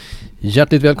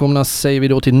Hjärtligt välkomna säger vi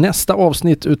då till nästa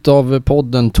avsnitt utav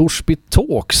podden Torsby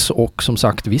Talks, och som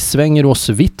sagt vi svänger oss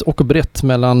vitt och brett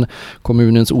mellan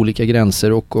kommunens olika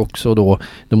gränser och också då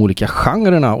de olika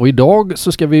genrerna, och idag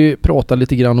så ska vi prata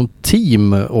lite grann om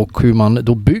team och hur man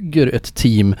då bygger ett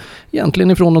team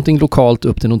egentligen ifrån någonting lokalt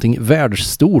upp till någonting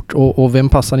världsstort, och vem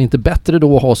passar inte bättre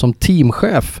då att ha som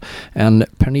teamchef än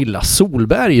Pernilla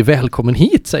Solberg. Välkommen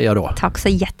hit säger jag då. Tack så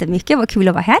jättemycket, vad kul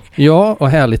att vara här. Ja, och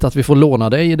härligt att vi får låna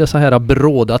dig i dessa här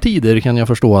bråda tider, kan jag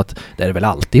förstå att det är väl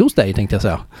alltid hos dig, tänkte jag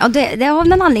säga. Ja, det av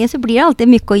den anledningen så blir det alltid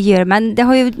mycket att göra, men det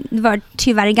har ju varit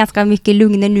tyvärr ganska mycket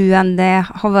lugnare nu än det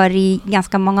har varit i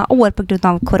ganska många år på grund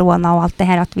av corona och allt det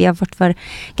här, att vi har fått för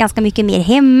ganska mycket mer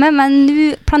hemma, men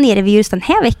nu planerar vi just den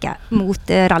här veckan mot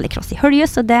rallycross i helgen,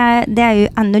 så det är ju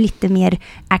ännu lite mer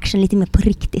action, lite mer på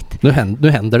riktigt. Nu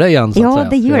händer det igen, så att säga. Ja,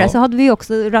 det gör det. Så hade vi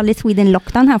också Rally Sweden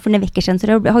Lockdown här för några veckor sedan,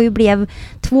 så det har ju blivit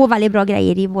 2 väldigt bra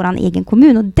grejer i våran egen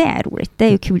kommun, och det är roligt. Det är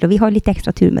ju kul och vi har lite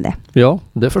extra tur med det. Ja,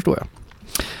 det förstår jag.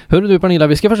 Hörru du Pernilla,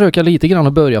 vi ska försöka lite grann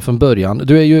att börja från början.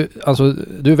 Du är ju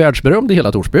du är världsberömd i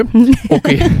hela Torsby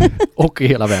och i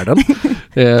hela världen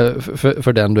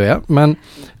för den du är. Men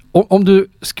om du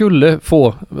skulle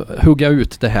få hugga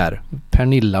ut det här,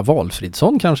 Pernilla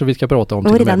Walfridsson kanske vi ska prata om.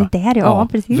 Och redan där, ja,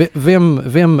 precis.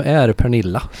 Vem är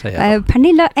Pernilla? Säger jag.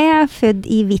 Pernilla är född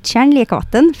i Vittjärn,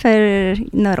 Lekvattnet, för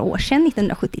några år sedan,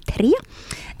 1973.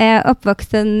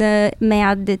 Uppvuxen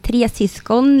med 3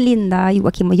 syskon, Linda,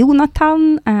 Joakim och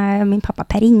Jonathan. Min pappa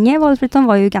Per-Inge Walfridsson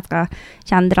var ju ganska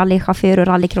känd rallychaufför och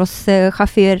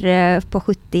rallycrosschaufför på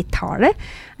 70-talet.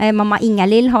 Mamma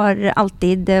Inga-Lill har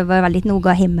alltid varit väldigt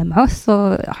noga hemma med oss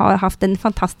och har haft en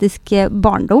fantastisk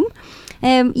barndom.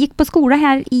 Gick på skola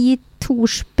här i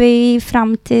Torsby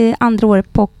fram till 2:a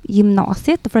året på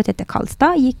gymnasiet och flyttade till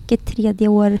Karlstad. Gick ett 3:e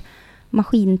år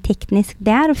maskinteknisk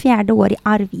där och 4:e år i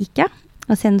Arvika.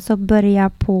 Och sen så började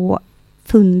jag på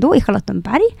Fundo i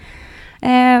Charlottenberg.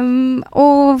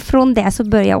 Och från det så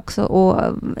började jag också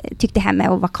och tyckte det här med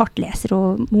att vara kartläsare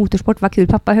och motorsport var kul.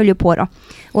 Pappa höll ju på då.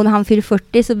 Och när han fyllde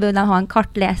 40 så behövde han ha en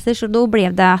kartläsare, så då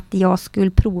blev det att jag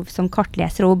skulle prova som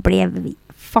kartläsare och blev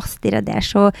fast i det där.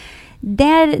 Så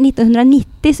där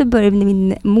 1990 så började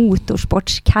min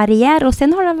motorsportskarriär, och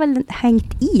sen har den väl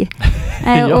hängt i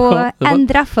och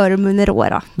ändrat form under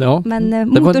år. Ja, men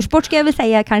motorsport ska jag väl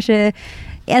säga kanske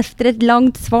efter ett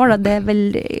långt svar då, det är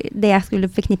väl det jag skulle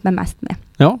förknippa mest med.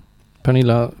 Ja,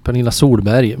 Pernilla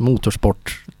Solberg,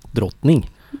 motorsportdrottning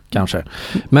kanske.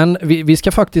 Men vi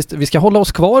ska hålla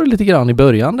oss kvar lite grann i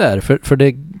början där, för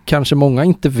det kanske många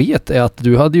inte vet är att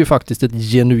du hade ju faktiskt ett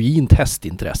genuint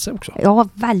hästintresse också. Ja,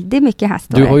 väldigt mycket häst.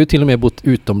 Du har ju till och med bott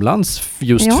utomlands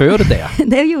just för det.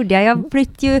 Det gjorde jag.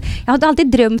 Jag hade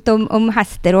alltid drömt om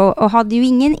hästar och hade ju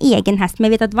ingen egen häst,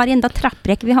 men jag vet att varenda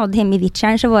trappräck vi hade hemma i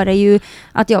Vittjärn så var det ju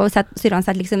att jag och syrran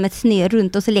satt liksom ett snö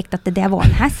runt och så lekte att det där var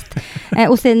en häst.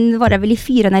 Och sen var det väl i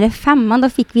 4:an eller 5:an då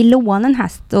fick vi låna en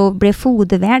häst och blev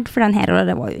fodervärd för den här, och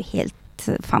det var ju helt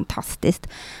fantastiskt.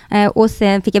 Och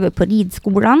sen fick jag börja på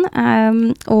ridskolan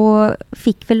och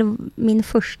fick väl min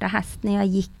första häst när jag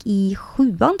gick i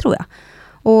 7:an tror jag.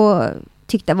 Och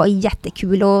tyckte det var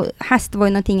jättekul, och häst var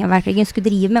ju någonting jag verkligen skulle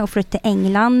driva med, och flytta till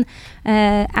England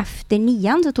efter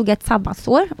 9:an så tog jag ett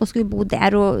sabbatsår och skulle bo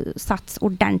där och sats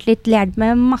ordentligt, lärde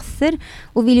mig massor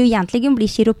och ville ju egentligen bli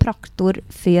kiropraktor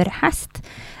för häst.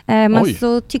 Men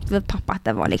så tyckte väl pappa att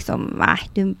det var liksom,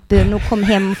 du bör nog komma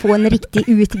hem och få en riktig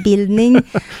utbildning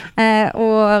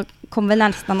och kom väl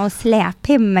nästan att släpa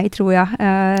hem mig tror jag.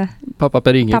 Pappa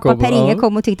Per-Inge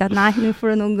kom och tyckte att nej, nu får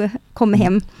du nog komma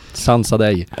hem. Sansa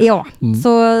dig. Ja,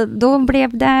 så då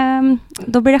blev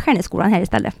det Stjärneskolan här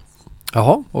istället.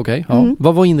 Jaha, okej. Ja.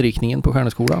 Vad var inriktningen på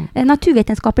Stjärneskolan?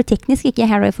 Naturvetenskap och teknisk gick jag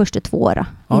här i första 2 åren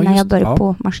innan jag började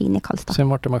på maskin i Karlstad. Sen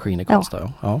var det maskin i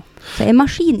Karlstad, ja. Så jag är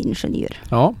maskiningenjör.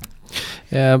 Ja.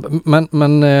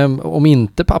 Men om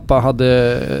inte pappa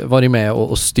hade varit med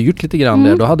och styrt lite grann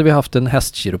där, då hade vi haft en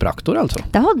hästkiropraktor alltså.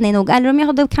 Det hade ni nog, eller om jag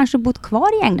hade kanske bott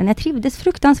kvar i England. Jag trivdes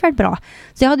fruktansvärt bra.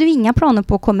 Så jag hade ju inga planer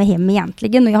på att komma hem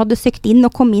egentligen, och jag hade sökt in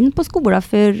och kom in på skola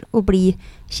för att bli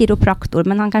kiropraktor,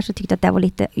 men han kanske tyckte att det var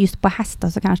lite, just på hästar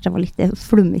så kanske det var lite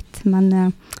flummigt,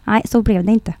 men nej, så blev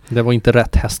det inte. Det var inte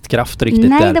rätt hästkraft riktigt där.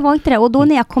 Nej, det var inte det, och då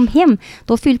när jag kom hem,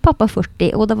 då fyllde pappa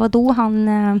 40 och det var då han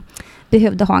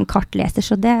behövde ha en kartläsare,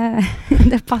 så det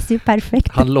passar ju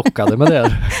perfekt. Han lockade med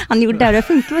det. Han gjorde det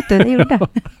funkar, vet du, det gjorde det.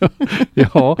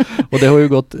 Ja, och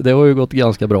det har ju gått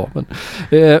ganska bra. Men,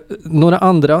 några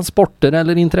andra sporter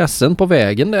eller intressen på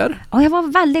vägen där? Ja, jag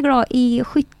var väldigt glad i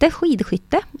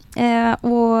skidskytte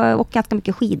och ganska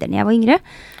mycket skidor när jag var yngre.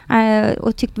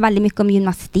 Och tyckte väldigt mycket om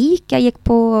gymnastik. Jag gick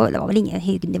på, det var väl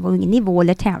ingen nivå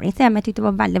eller tävling, men jag tyckte det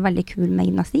var väldigt, väldigt kul med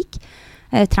gymnastik.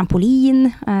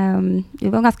 trampolin. Vi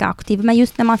var ganska aktiva, men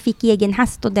just när man fick egen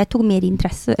häst och det tog mer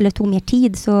intresse eller tog mer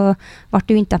tid, så var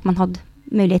det ju inte att man hade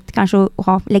möjlighet kanske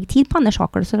att lägga tid på andra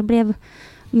saker, så det blev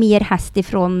mer häst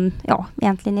ifrån,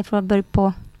 egentligen ifrån början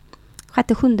på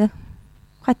sjätte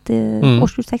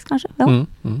årskurs 6 kanske. Ja.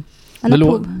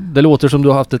 Det låter som du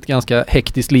har haft ett ganska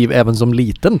hektiskt liv även som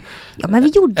liten. Ja, men vi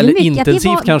gjorde eller mycket.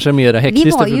 Intensivt kanske mer hektiskt.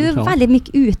 Vi var ju väldigt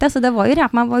mycket ute, så det var ju det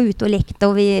att man var ute och lekte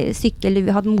och vi cyklade,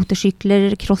 vi hade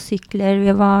motorcyklar, crosscyklar,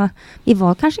 vi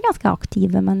var kanske ganska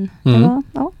aktiva, men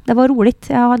det var roligt.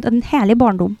 Jag hade en härlig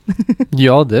barndom.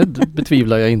 Ja, det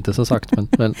betvivlar jag inte som sagt,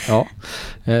 men ja.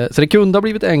 Så det kunde ha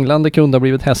blivit England, det kunde ha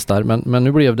blivit hästar, men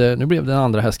nu blev det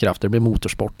andra hästkrafter, det blev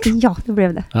motorsport. Ja, det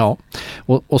blev det. Ja.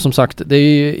 Och som sagt, det är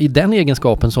ju i den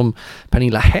egenskapen som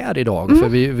Pernilla här idag, för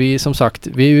vi som sagt,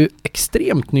 vi är ju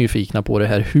extremt nyfikna på det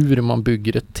här, hur man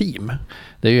bygger ett team.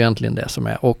 Det är ju egentligen det som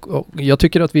är. Och jag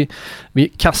tycker att vi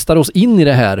kastar oss in i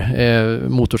det här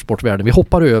motorsportvärlden. Vi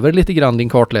hoppar över lite grann din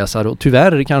kartläsare och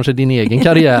tyvärr kanske din egen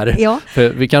karriär. Ja. För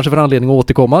vi kanske får anledning att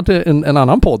återkomma till en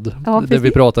annan podd där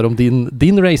vi pratar om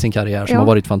din racingkarriär som har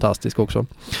varit fantastisk också.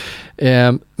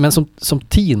 Men som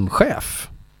teamchef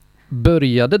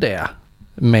började det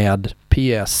med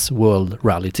PS World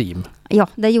Rally Team. Ja,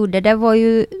 det gjorde. Det var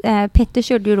ju Petter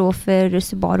körde ju då för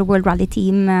Subaru World Rally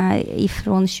Team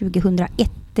ifrån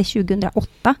 2001 till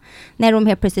 2008, när de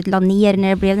helt plötsligt la ner, när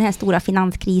det blev den här stora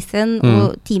finanskrisen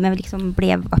och teamet liksom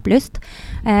blev upplöst.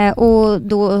 Och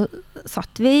då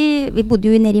satt vi bodde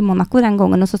ju nere i Monaco den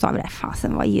gången, och så sa vi,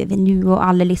 fasen vad gör vi nu? Och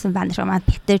alla liksom vänner sa, men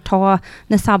Petter, ta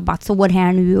en sabbatsår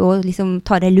här nu och liksom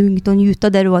ta det lugnt och njuta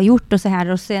av det du har gjort och så här,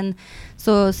 och sen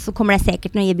så kommer det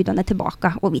säkert något erbjudande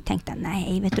tillbaka. Och vi tänkte,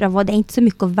 nej, vet du vad, det är inte så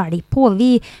mycket att välja på.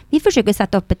 Vi försöker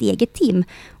sätta upp ett eget team.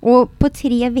 Och på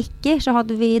 3 veckor så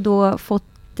hade vi då fått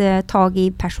tag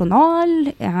i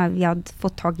personal, vi hade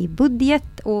fått tag i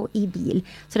budget och i bil.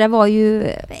 Så det var ju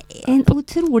en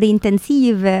otroligt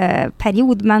intensiv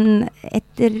period, men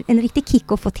en riktig kick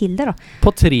att få till det då.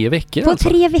 På 3 veckor? På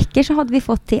 3 veckor så hade vi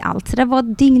fått till allt. Så det var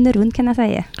dygnet runt, kan jag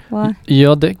säga.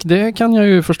 Ja, det kan jag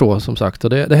ju förstå som sagt. Och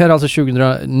det här är alltså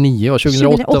 2009 och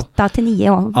 2008 till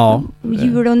 2009, ja.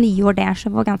 Jul och nyår där, så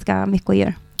var ganska mycket att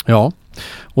göra. Ja,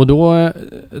 och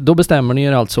då bestämmer ni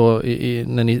er alltså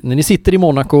när ni sitter i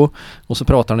Monaco och så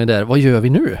pratar ni där, vad gör vi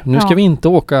nu? Nu ska vi inte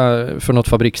åka för något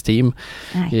fabriksteam,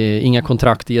 inga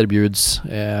kontrakt erbjuds,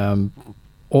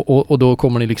 och då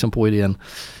kommer ni liksom på idén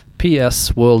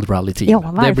PS World Rally Team.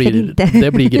 Ja,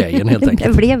 det blir grejen helt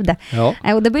enkelt. Det blev det. Ja.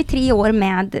 Och det blir 3 år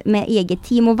med eget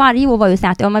team, och varje år var ju så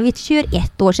att om vi kör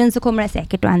 1 år sen så kommer det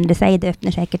säkert att ändra sig, det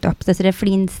öppnar säkert upp sig, så det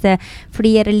finns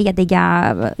fler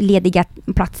lediga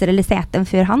platser eller säten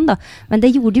för hand då. Men det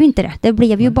gjorde ju inte det. Det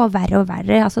blev ju bara värre och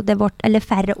värre. Alltså det var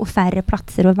färre och färre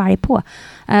platser att välja på.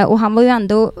 Och han var ju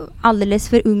ändå alldeles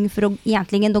för ung för att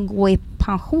egentligen då gå i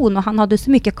pension, och han hade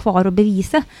så mycket kvar att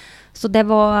bevisa. Så det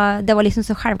var liksom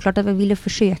så självklart att vi ville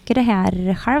försöka det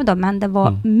här själv då, men det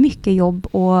var mycket jobb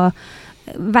och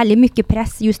väldigt mycket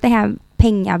press. Just det här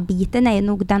pengabiten är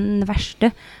nog den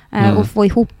värsta. Att få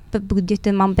ihop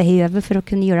budgeten man behöver för att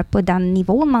kunna göra på den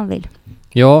nivån man vill.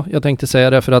 Ja, jag tänkte säga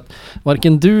det, för att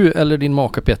varken du eller din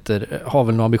maka Petter har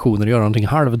väl några ambitioner att göra någonting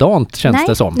halvdant, känns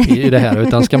det som, i det här.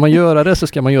 Utan ska man göra det så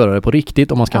ska man göra det på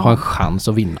riktigt, och man ska ha en chans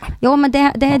att vinna. Ja, men det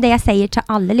är det jag säger till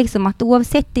alla, liksom, att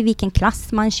oavsett i vilken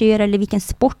klass man kör eller vilken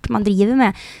sport man driver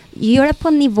med, gör det på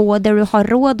en nivå där du har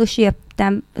råd att köpa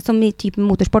den, som i typ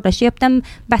motorsport, köp den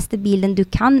bästa bilen du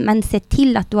kan, men se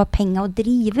till att du har pengar att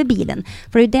driva bilen.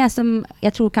 För det är det som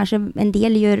jag tror kanske en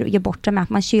del gör bort sig med, att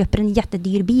man köper en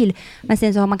jättedyr bil, men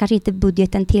sen så har man kanske inte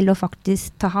budgeten till att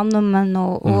faktiskt ta hand om den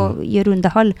och göra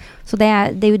underhåll. Så det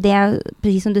är ju det,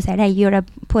 precis som du säger, det gör det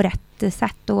på rätt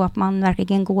sätt, och att man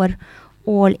verkligen går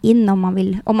all in om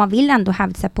man vill ändå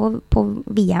hävda sig på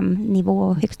VM-nivå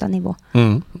och högsta nivå.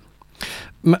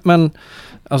 Men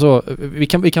alltså,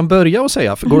 vi kan börja och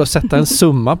säga, för går det att sätta en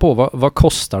summa på vad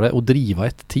kostar det att driva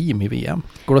ett team i VM?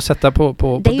 Går det att sätta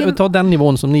på ta den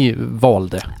nivån som ni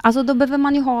valde? Alltså då behöver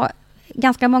man ju ha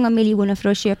ganska många miljoner för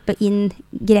att köpa in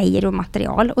grejer och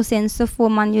material, och sen så får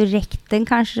man ju räkten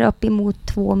kanske upp emot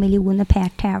 2 miljoner per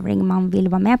tävling man vill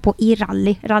vara med på i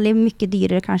rally. Rally är mycket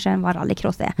dyrare kanske än vad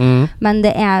rallycross är. Men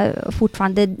det är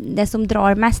fortfarande det som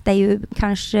drar mest är ju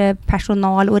kanske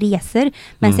personal och resor.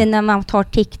 Men sen när man tar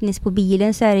tekniskt på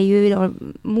bilen så är det ju då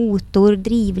motor,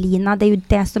 drivlina, det är ju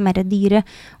det som är det dyra.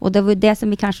 Och det var det som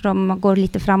vi kanske går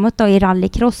lite framåt då i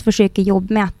rallycross försöker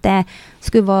jobba med, att det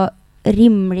skulle vara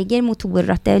rymligare motorer,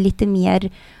 att det är lite mer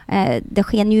det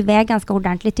sken ju iväg ganska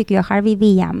ordentligt tycker jag själv i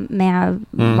VM med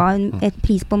vad ett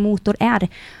pris på motor är.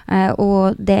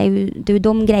 Och det är ju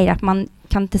de grejer att man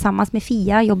kan tillsammans med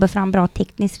FIA jobba fram bra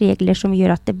tekniska regler som gör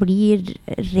att det blir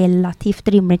relativt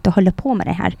rimligt att hålla på med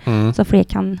det här. Så fler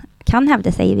kan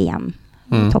hävda sig i VM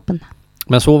toppen.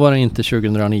 Men så var det inte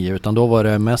 2009 utan då var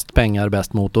det mest pengar,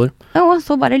 bäst motor. Ja,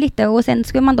 så var det lite. Och sen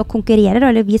skulle man då konkurrera då,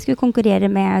 eller vi skulle konkurrera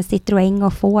med Citroën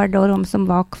och Ford och de som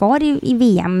var kvar i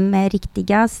VM med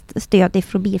riktiga stöd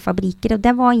från bilfabriker. Och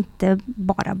det var inte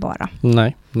bara.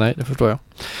 Nej, det förstår jag.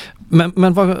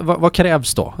 Men vad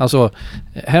krävs då? Alltså,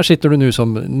 här sitter du nu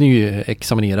som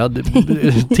nyexaminerad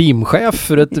teamchef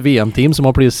för ett VM-team som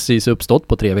har precis uppstått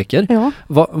på 3 veckor. Ja.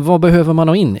 Vad behöver man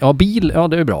ha in? Ja, bil, ja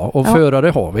det är bra. Och förare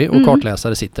har vi och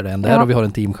kartläsare sitter det där och vi har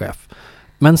en teamchef.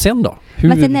 Men sen då?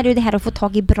 Men sen är det ju det här att få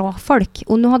tag i bra folk.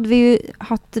 Och nu hade vi ju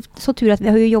haft så tur att vi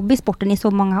har ju jobbat i sporten i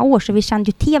så många år så vi kände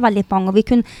ju till väldigt många och vi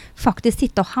kunde faktiskt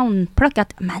sitta och handplocka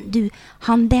att men du,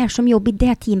 han där som jobbar i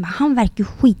det teamet, han verkar ju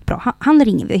skitbra. Han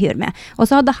ringer vi och hör med. Och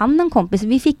så hade han en kompis.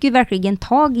 Vi fick ju verkligen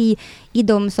tag i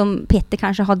de som Petter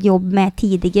kanske hade jobb med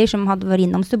tidigare som hade varit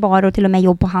inom Subaru och till och med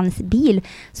jobb på hans bil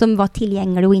som var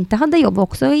tillgänglig och inte hade jobb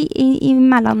också i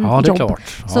mellan ja, det är jobb. klart.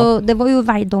 Ja. Så det var ju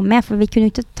varje dag med för vi kunde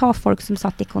inte ta folk som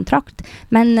satt i kontrakt.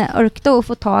 Men orkade att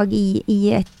få tag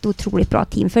i ett otroligt bra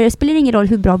team. För det spelar ingen roll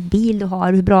hur bra bil du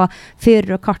har, hur bra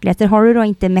förare och kartläsare. Har du då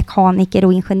inte mekaniker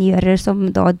och ingenjörer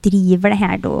som då driver det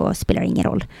här, då spelar det ingen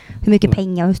roll. Hur mycket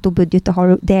pengar och hur stor budget du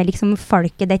har. Det är liksom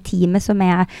folket, det är teamet som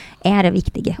är det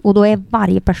viktiga. Och då är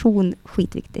varje person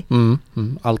skitviktig.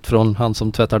 Allt från han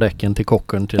som tvättar däcken till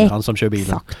kocken till han som kör bilen.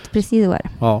 Exakt, precis så är det.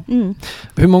 Ja.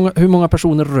 Hur många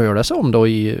personer rör det sig om då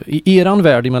i eran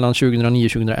värld mellan 2009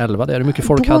 och 2011? Det är mycket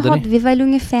folk då hade hade vi väl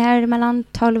ungefär mellan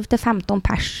 12 till 15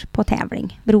 pers på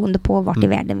tävling beroende på vart i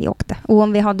världen vi åkte. Och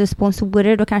om vi hade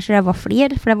sponsorer då kanske det var fler,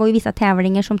 för det var ju vissa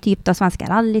tävlingar som typ då Svenska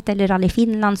rallyt eller Rally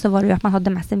Finland så var det ju att man hade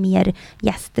med sig mer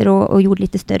gäster och gjorde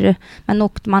lite större. Men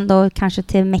åkte man då kanske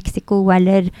till Mexiko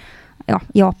eller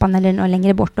Japan eller något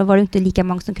längre bort, då var det inte lika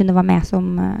många som kunde vara med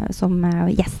som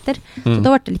gäster. Så då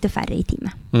var det lite färre i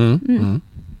teamet.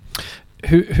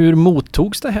 Hur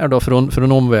mottogs det här då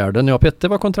från omvärlden? Ja, Petter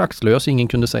var kontraktslös, ingen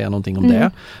kunde säga någonting om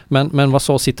det. Men vad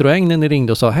sa Citroën när ni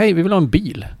ringde och sa hej, vi vill ha en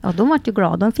bil? Ja, de var ju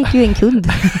glada. De fick ju en kund.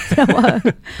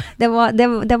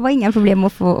 det var inga problem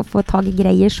att få tag i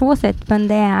grejer så sett. Men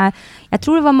jag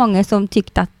tror det var många som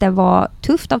tyckte att det var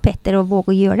tufft av Petter att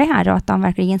våga göra det här och att han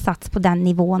verkligen sats på den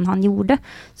nivån han gjorde.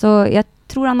 Så jag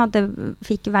tror han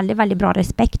fick väldigt, väldigt bra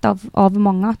respekt av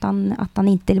många att han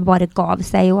inte bara gav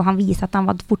sig och han visade att han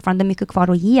var fortfarande mycket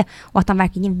kvar att ge och att han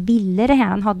verkligen ville det här.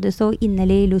 Han hade så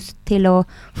innerlig lust till att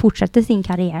fortsätta sin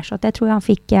karriär så att jag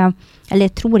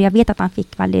tror jag vet att han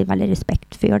fick väldigt, väldigt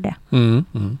respekt för det.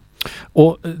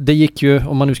 Och det gick ju,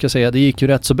 om man nu ska säga, det gick ju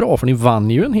rätt så bra för ni vann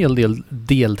ju en hel del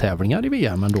deltävlingar i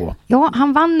VM ändå. Ja,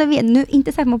 han vann nu,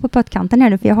 inte säkert på pottkanten här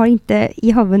nu för jag har inte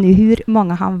i huvudet nu hur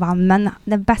många han vann, men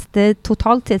det bästa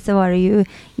totalt sett så var det ju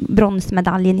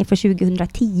bronsmedaljen inför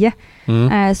 2010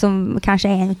 som kanske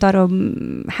är en av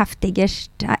de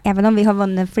häftigaste, även om vi har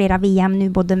vunnit flera VM nu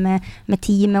både med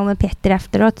team och med Petter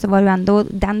efteråt så var det ändå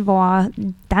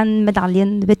den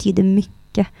medaljen betyder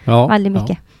mycket, väldigt mycket.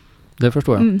 Ja. Det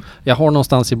förstår jag. Jag har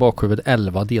någonstans i bakhuvudet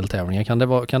 11 deltävlingar.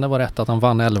 Kan det vara rätt att han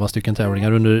vann 11 stycken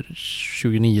tävlingar under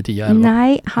 29, 10, 11?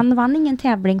 Nej, han vann ingen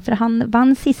tävling för han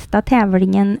vann sista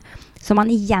tävlingen som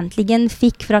han egentligen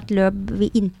fick för att löp vi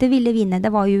inte ville vinna. Det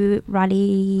var ju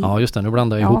rally... Ja, just det. Nu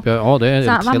blandar jag ihop. Ja, det är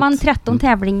så han vann 13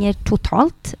 tävlingar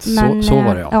totalt. Men, så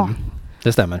var det, ja.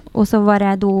 Det stämmer. Och så var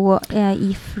det då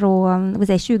ifrån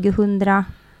 2003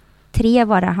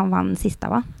 var det han vann sista,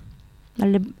 va?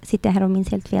 Eller sitter jag här och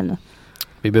minns helt fel nu?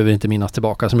 Vi behöver inte minnas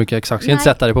tillbaka så mycket exakt. Jag ska inte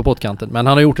sätta det på pottkanten. Men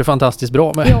han har gjort det fantastiskt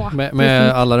bra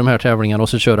med alla de här tävlingarna och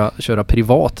så köra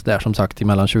privat där som sagt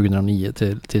mellan 2009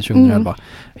 till 2011.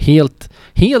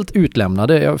 Helt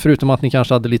utlämnade, förutom att ni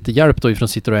kanske hade lite hjälp då ifrån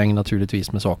Citroën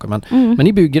naturligtvis med saker. Men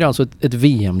ni bygger alltså ett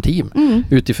VM-team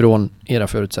utifrån era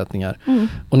förutsättningar.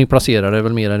 Och ni placerar det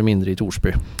väl mer eller mindre i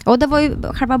Torsby. Och det var ju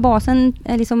själva basen,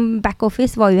 liksom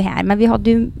backoffice var ju här. Men vi hade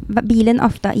ju bilen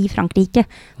ofta i Frankrike.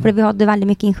 För vi hade väldigt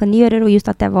mycket ingenjörer och just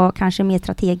att det var kanske mer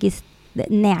strategiskt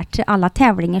närt alla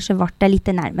tävlingar så var det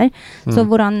lite närmare. Så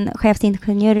våran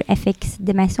chefsingenjör FX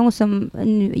de Maison som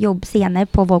nu jobbar senare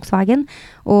på Volkswagen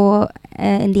och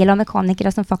en del av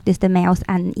mekanikerna som faktiskt är med oss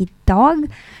än idag,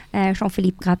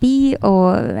 Jean-Philippe Grabi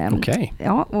och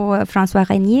François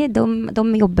Renier,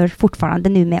 de jobbar fortfarande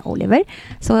nu med Oliver.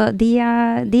 Så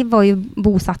det var ju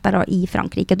bosatta då i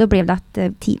Frankrike. Då blev det att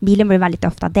bilen blev väldigt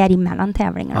ofta däremellan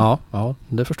tävlingarna. Ja,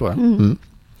 det förstår jag.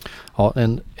 Ja,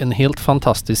 en helt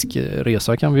fantastisk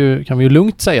resa kan vi ju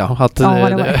lugnt säga att,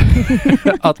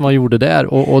 att man gjorde där.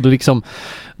 Och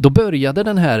då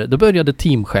började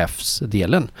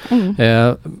teamchefsdelen.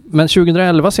 Men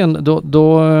 2011 sen,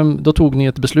 då tog ni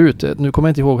ett beslut. Nu kommer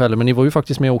jag inte ihåg heller, men ni var ju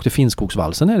faktiskt med och åkte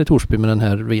Finnskogsvalsen här i Torsby med den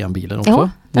här VM-bilen också. Ja,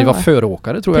 ni var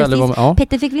föråkare tror jag. Eller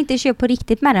Petter fick väl inte köpa på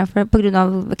riktigt med den på grund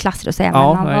av klasser och så, men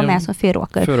han var med som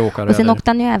föråkare. Och sen åkte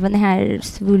han ju även den här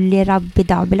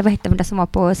Svullerabidab, eller vad hette det som var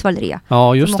på Svalleria.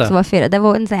 Ja, just som också var före. Det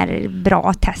var en sån här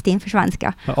bra test inför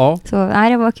svenska. Ja. Så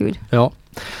det var kul. Ja.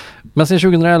 Men sen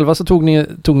 2011 så tog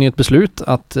ni ett beslut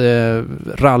att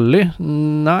rally,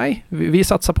 nej, vi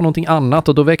satsar på någonting annat,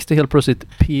 och då växte helt plötsligt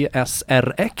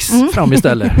PSRX fram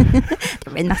istället. Det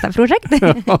var nästa projekt.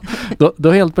 Ja,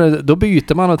 då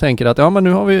byter man och tänker att men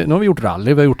nu har vi gjort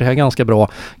rally, vi har gjort det här ganska bra,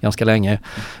 ganska länge.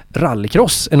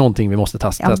 Rallycross är någonting vi måste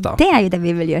testa. Ja, det är ju det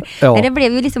vi vill göra. Ja. Men det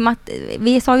blev ju liksom att,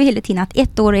 vi sa ju hela tiden att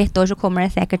ett år så kommer det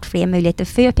säkert fler möjligheter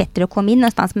för Petter att komma in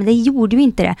någonstans, men det gjorde ju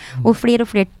inte det. Och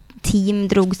fler team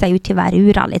drog sig ju tyvärr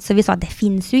ur rallyt, så vi sa att det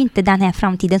finns ju inte den här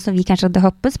framtiden som vi kanske hade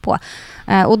hoppats på.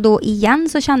 Och då igen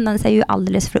så kände han sig ju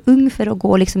alldeles för ung för att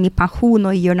gå liksom i pension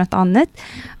och göra något annat.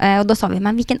 Och då sa vi,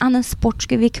 men vilken annan sport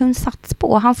skulle vi kunna satsa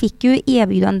på? Han fick ju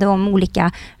erbjudande om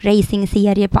olika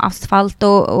racingserier på asfalt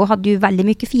och hade ju väldigt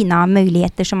mycket fina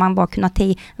möjligheter som man bara kunde ta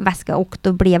i väska och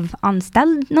då blev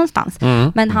anställd någonstans.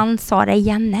 Men han sa det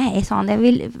igen, nej, sa han, det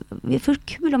är för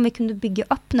kul om vi kunde bygga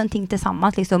upp någonting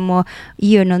tillsammans liksom, och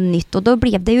göra något nytt. Och då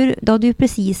blev det ju, då hade ju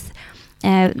precis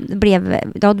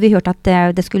då hade vi hört att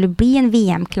det skulle bli en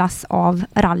VM-klass av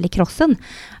rallycrossen.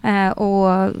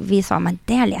 Och vi sa, men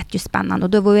det lät ju spännande. Och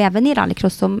då var ju även i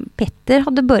rallycross som Petter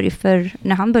hade börjat för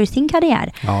när han började sin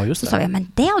karriär. Ja, just det. Så sa jag, men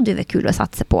det hade väl kul att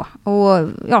satsa på.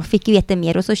 Och fick ju veta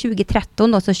mer. Och så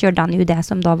 2013 då så körde han ju det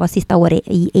som då var sista året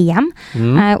i EM.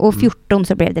 Och 2014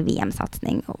 så blev det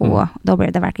VM-satsning. Och då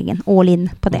blev det verkligen all in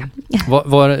på det.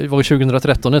 Var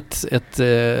 2013 ett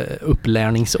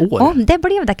upplärningsår? Ja, det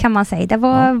blev det kan man säga. Det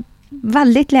var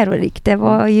väldigt lärorikt. Det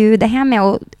var ju det här med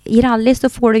att i rally så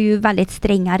får du ju väldigt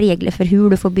stränga regler för hur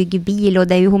du får bygga bil, och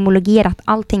det är ju homologerat.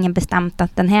 Allting är bestämt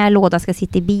att den här lådan ska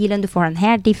sitta i bilen, du får den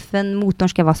här diffen, motorn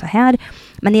ska vara så här.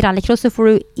 Men i rallycross så får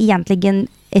du egentligen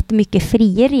ett mycket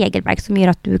friare regelverk som gör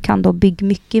att du kan då bygga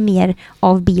mycket mer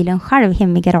av bilen själv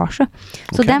hemma i garaget.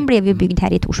 Så den blev ju byggd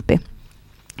här i Torsby.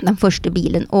 Den första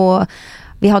bilen, och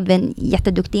vi hade en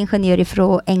jätteduktig ingenjör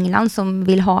från England som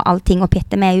vill ha allting, och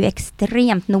Petter är ju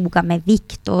extremt noga med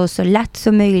vikt och så lätt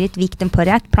som möjligt, vikten på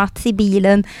rätt plats i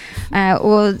bilen.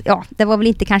 Och det var väl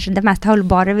inte kanske det mest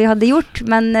hållbara vi hade gjort,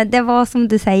 men det var som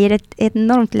du säger ett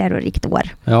enormt lärorikt år.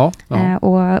 Ja.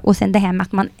 Och sen det här med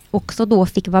att man också då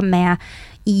fick vara med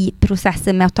i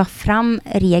processen med att ta fram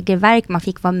regelverk. Man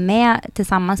fick vara med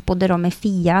tillsammans både då med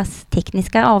FIAs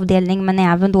tekniska avdelning men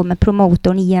även då med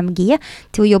promotorn IMG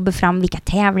till att jobba fram vilka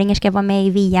tävlingar ska vara med i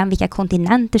VM, vilka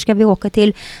kontinenter ska vi åka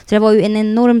till. Så det var ju en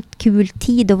enormt kul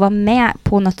tid att vara med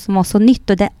på något som var så nytt,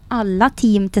 och där alla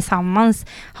team tillsammans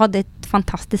hade ett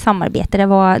fantastiskt samarbete. Det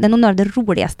är nog något av det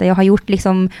roligaste jag har gjort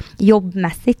liksom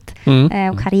jobbmässigt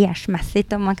och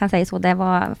karriärsmässigt, om man kan säga så. Det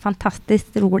var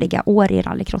fantastiskt roliga år i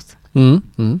rallycross.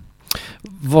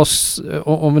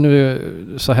 Om vi nu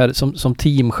så här som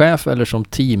teamchef eller som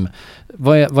team,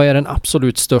 vad är den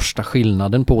absolut största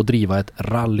skillnaden på att driva ett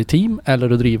rallyteam eller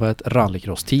att driva ett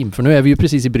rallycross-team? För nu är vi ju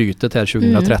precis i brytet här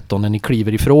 2013 när ni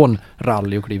kliver ifrån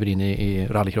rally och kliver in i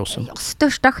rallycrossen. Ja,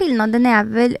 största skillnaden är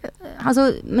väl,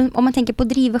 alltså, om man tänker på att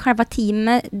driva själva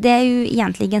teamet, det är ju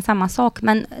egentligen samma sak,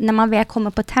 men när man väl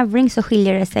kommer på tävling så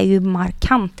skiljer det sig ju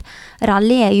markant.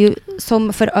 Rally är ju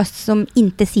som för oss som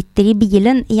inte sitter i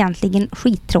bilen egentligen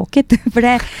skittråkigt, för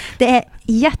det är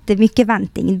jättemycket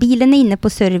vänting. Bilen är inne på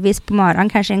service på morgonen,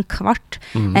 kanske en kvart.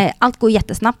 Allt går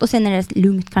jättesnabbt och sen är det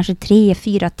lugnt kanske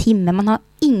 3-4 timmar. Man har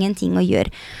ingenting att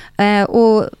göra.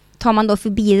 Och tar man då för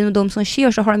bilen och de som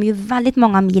kör så har de ju väldigt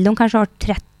många mil. De kanske har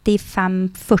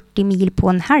 35-40 mil på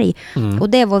en helg. Och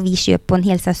det är vad vi kör på en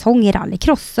hel säsong i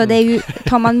rallycross. Så det är ju,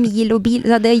 tar man mil och bil,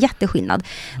 så det är jätteskillnad.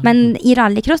 Men i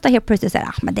rallycross då helt plötsligt så är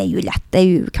det, men det är ju lätt. Det är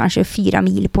ju kanske 4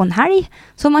 mil på en helg.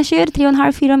 Så man kör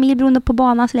 3,5-4 mil beroende på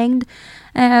banans längd.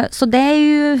 Så det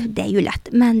är ju lätt.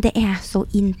 Men det är så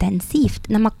intensivt.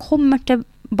 När man kommer till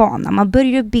bana. Man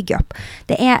börjar bygga upp.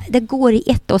 Det går i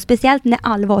ett år, speciellt när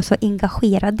alla var så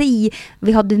engagerade i.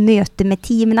 Vi hade möte med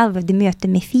teamen, vi hade möte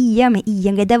med FIA, med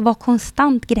ING. Det var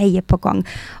konstant grejer på gång.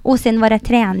 Och sen var det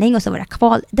träning och så var det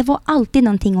kval. Det var alltid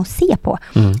någonting att se på.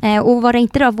 Och var det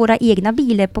inte då våra egna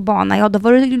bilar på banan, ja då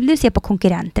var det att se på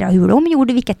konkurrenter, hur de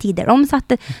gjorde, vilka tider de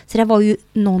satte. Så det var ju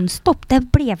nonstop. Det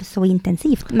blev så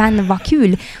intensivt, men vad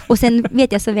kul. Och sen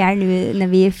vet jag så väl nu när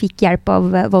vi fick hjälp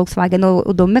av Volkswagen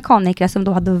och de mekaniker som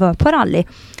då hade varit på rally.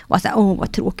 Och så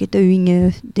vad tråkigt, det är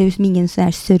ju ingen så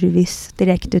här service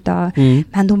direkt utav.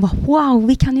 Men de var wow,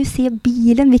 vi kan ju se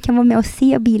bilen, vi kan vara med och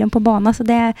se bilen på banan. Så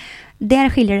där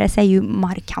skiljer det sig ju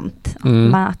markant.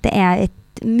 Att det är ett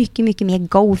mycket, mycket mer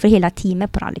go för hela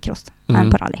teamet på rallycross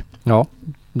än på rally. Ja,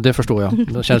 det förstår jag.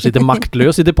 Det känns lite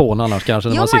maktlös i depån annars kanske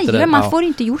när man sitter där. Man får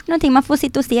inte gjort någonting. Man får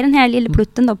sitta och se den här lilla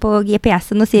plutten då på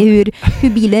GPSen och se hur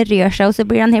bilen rör sig, och så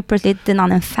blir den helt plötsligt en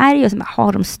annan färg och så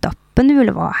har de stoppen nu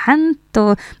eller vad har hänt,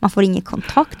 och man får ingen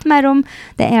kontakt med dem.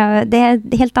 Det är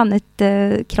ett helt annat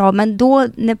krav. Men då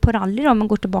när på rally då, man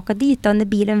går tillbaka dit och när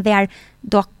bilen väl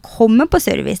då kommer på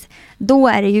service, då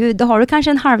har du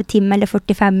kanske en halvtimme eller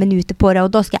 45 minuter på det,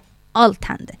 och då ska allt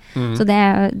hända. Så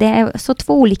det är så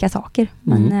två olika saker.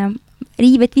 Men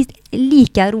givetvis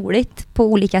lika roligt på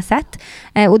olika sätt.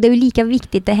 Och det är ju lika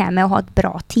viktigt det här med att ha ett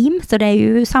bra team. Så det är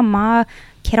ju samma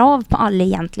krav på alla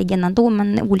egentligen ändå,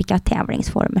 men olika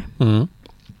tävlingsformer.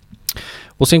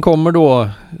 Och sen kommer då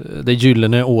det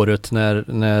gyllene året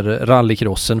när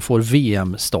rallycrossen får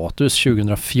VM-status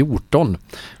 2014.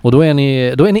 Och då är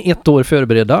ni ett år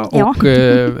förberedda, och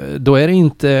då är det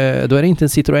inte en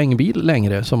Citroën-bil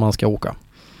längre som man ska åka.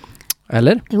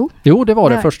 Eller? Jo, det var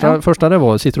det. Första det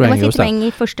var Citroën. Det var Citroën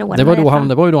i första året.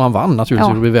 Det var ju då han vann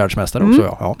naturligtvis och blev världsmästare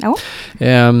också.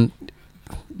 Ja.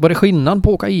 Var det skillnad på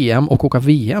att åka EM och åka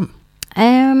VM?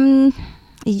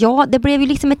 Ja, det blev ju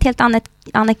liksom ett helt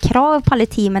annat krav på alla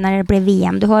teamen när det blev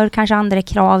VM. Du har kanske andra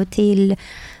krav till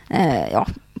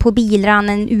på bilar,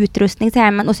 en utrustning så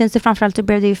här, men och sen så framförallt så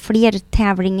blev det ju fler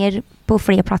tävlingar på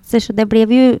fler platser, så det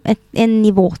blev ju en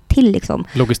nivå till liksom.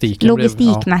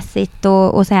 Logistikmässigt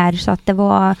och så här, så att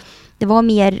det var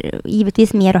mer,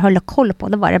 givetvis mer att hålla koll på,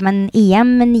 det var det, men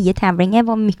EM med 9 tävlingar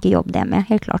var mycket jobb där med,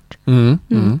 helt klart.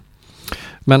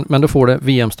 Men då får det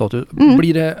VM-status.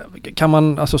 Blir det, kan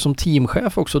man alltså som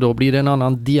teamchef också då, blir det en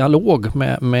annan dialog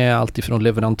med allt ifrån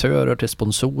leverantörer till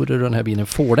sponsorer och den här bilen?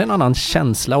 Får det en annan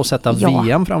känsla att sätta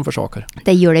VM framför saker?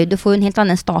 Det gör det. Du får en helt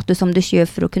annan status om du kör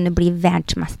för att kunna bli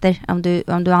världsmästare.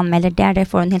 Om du anmäler där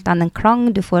får du en helt annan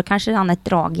klang. Du får kanske en annan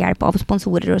draghjälp av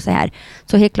sponsorer och så här.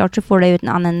 Så helt klart så får du en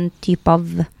annan typ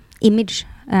av image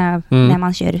när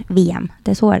man kör VM.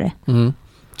 Det är så är det.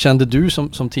 Kände du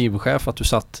som teamchef att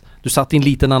du satt i en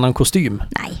liten annan kostym?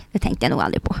 Nej, det tänkte jag nog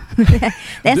aldrig på.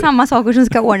 Det är samma saker som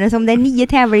ska ordnas. Om det är 9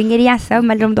 tävlingar i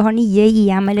SM eller om du har 9 i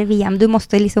EM eller VM. Du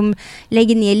måste liksom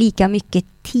lägga ner lika mycket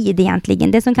tid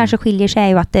egentligen. Det som kanske skiljer sig är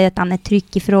ju att det är ett annat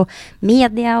tryck ifrån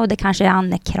media, och det kanske är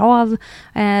andra krav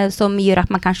som gör att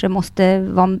man kanske måste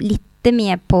vara lite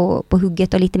mer på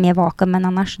hugget och lite mer vaken. Men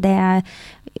annars,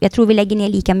 jag tror vi lägger ner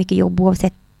lika mycket jobb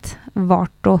oavsett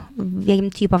vart och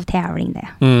vilken typ av tävling det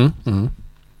är.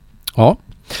 Ja.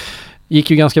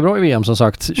 Gick ju ganska bra i VM som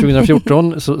sagt.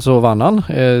 2014 så vann han.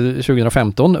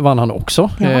 2015 vann han också.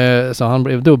 Så han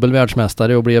blev dubbel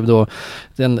världsmästare och blev då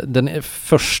den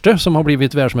första som har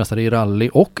blivit världsmästare i rally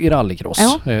och i rallycross.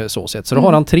 Så sett. Så då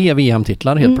har han 3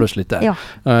 VM-titlar helt plötsligt där.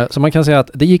 Så man kan säga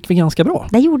att det gick ganska bra.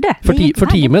 Det gjorde. För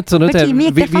teamet. Så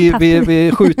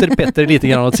vi skjuter Petter lite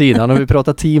grann åt sidan och vi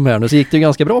pratar team här nu, så gick det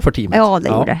ganska bra för teamet. Ja, det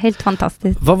gjorde. Helt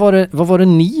fantastiskt. Vad var det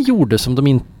ni gjorde som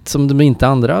de inte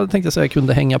andra tänkte jag säga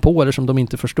kunde hänga på, eller som de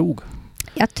inte förstod?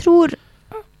 Jag tror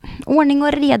ordning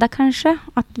och reda kanske.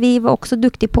 Att vi var också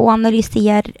duktiga på att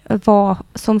analysera vad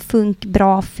som funkar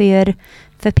bra för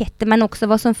Petter, men också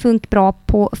vad som funkar bra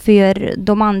för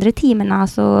de andra teamen.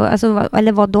 Alltså,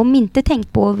 eller vad de inte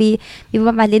tänkt på. Vi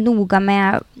var väldigt noga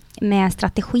med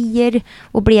strategier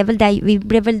och vi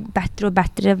blev väl bättre och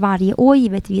bättre varje år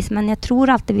givetvis, men jag tror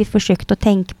alltid vi försökt att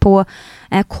tänka på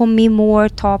kom i mål,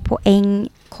 ta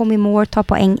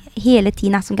poäng hela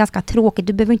tiden. Alltså ganska tråkigt.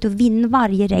 Du behöver inte vinna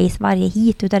varje race, varje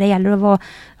hit, utan det gäller att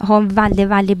ha en väldigt,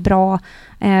 väldigt bra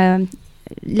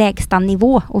lägsta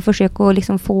nivå och försöka att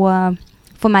liksom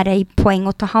få med dig poäng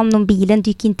och ta hand om bilen.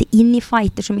 Dyk inte in i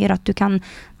fighter som gör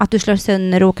att du slår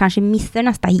sönder och kanske missar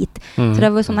nästa hit. Så det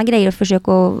var sådana grejer att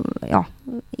försöka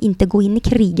inte gå in i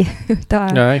krig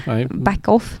utan back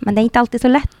off. Men det är inte alltid så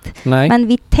lätt. Nej. Men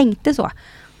vi tänkte så.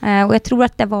 Och jag tror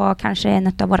att det var kanske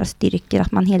en av våra styrkor,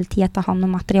 att man hela tiden tar hand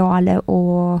om materialet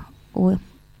och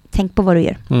tänk på vad du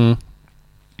gör.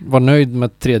 Var nöjd med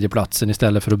 3:e platsen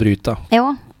istället för att bryta.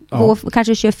 Ja,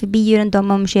 kanske kör förbi, gör en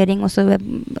dum omkörning och så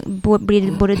blir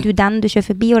det både du kör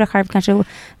förbi och dig själv kanske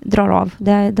drar av.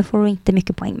 Det får du inte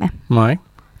mycket poäng med. Nej.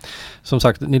 Som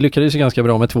sagt, ni lyckades ju ganska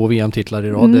bra med 2 VM-titlar i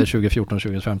rad, 2014 och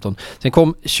 2015. Sen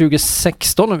kom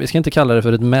 2016, vi ska inte kalla det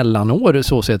för ett mellanår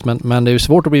så sett, men det är ju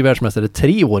svårt att bli världsmästare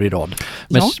 3 år i rad.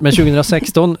 Men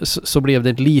 2016 så blev det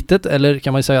ett litet, eller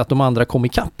kan man säga att de andra kom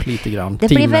ikapp lite grann, det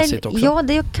teammässigt blev, också? Ja,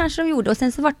 det kanske de gjorde. Och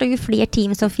sen så var det ju fler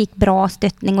team som fick bra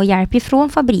stöttning och hjälp ifrån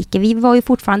fabriker. Vi var ju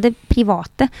fortfarande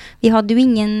privata. Vi hade ju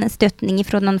ingen stöttning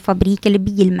ifrån någon fabrik eller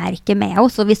bilmärke med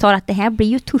oss. Och vi sa att det här blir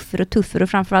ju tuffare och tuffare och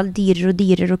framförallt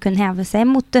dyrare att kunna häva sig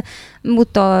mot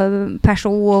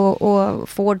Peugeot och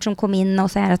Ford som kom in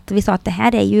och så här, att vi sa att det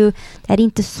här är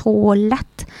inte så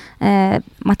lätt.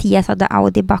 Mattias hade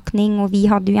Audi-backning och vi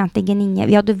hade ju egentligen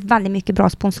vi hade väldigt mycket bra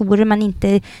sponsorer men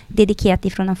inte dedikerat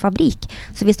ifrån en fabrik.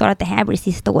 Så vi sa att det här blir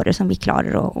sista året som vi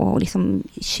klarar och liksom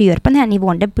köra på den här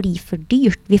nivån. Det blir för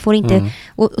dyrt. Vi får inte,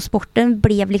 och sporten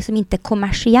blev liksom inte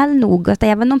kommersiell nog. Att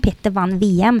även om Petter vann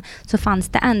VM så fanns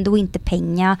det ändå inte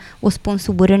pengar och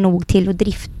sponsorer nog till att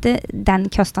drifta den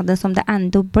kostnaden som det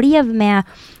ändå blev med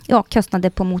kostnader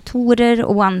på motorer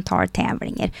och antal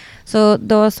tävlingar. Så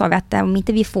då sa vi att om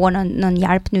inte vi får någon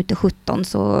hjälp nu till 17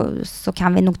 så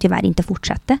kan vi nog tyvärr inte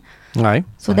fortsätta. Nej.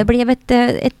 Så det blev ett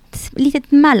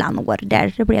litet mellanår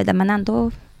där det blev det, men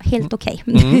ändå helt okej.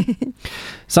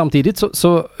 Samtidigt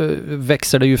så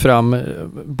växer det ju fram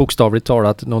bokstavligt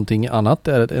talat någonting annat.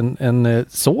 En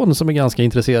son som är ganska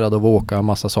intresserad av att åka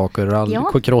massa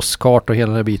saker, crosskart och hela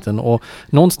den här biten. Och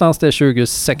någonstans där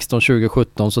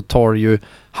 2016-2017 så tar ju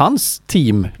hans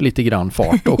team lite grann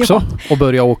fart också och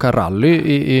börjar åka rally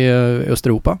i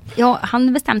Östeuropa. Ja,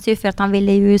 han bestämde sig för att han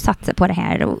ville ju satsa på det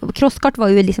här. Och crosskart var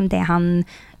ju liksom det han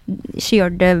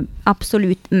körde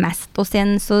absolut mest och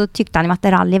sen så tyckte han att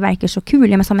rally verkar så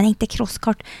kul. Jag sa, men inte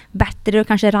crosskart bättre och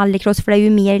kanske rallycross för det är ju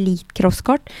mer likt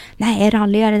crosskart. Nej,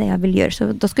 rally är det jag vill göra.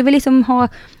 Så då skulle vi liksom ha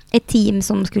ett team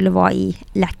som skulle vara i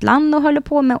Lettland och hålla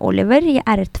på med Oliver i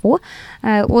R2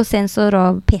 och sen så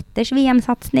då Petters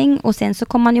VM-satsning och sen så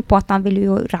kom han ju på att han ville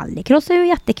ju rallycross är ju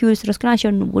jättekul så då skulle han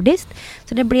köra nordiskt.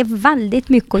 Så det blev väldigt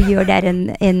mycket att göra där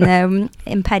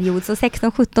en period. Så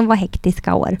 16-17 var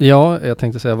hektiska år. Ja, jag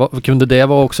tänkte säga, kunde det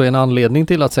vara också en anledning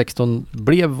till att 16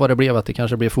 blev vad det blev, att det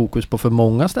kanske blev fokus på för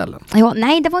många ställen? Ja,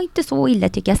 nej, det var inte så illa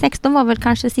tycker jag. 16 var väl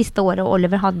kanske sista året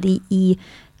Oliver hade i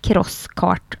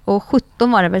crosskart och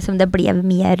 17 var det väl som det blev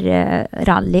mer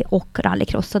rally och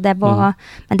rallycross. Så det var,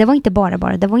 men det var inte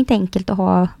bara. Det var inte enkelt att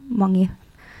ha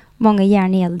många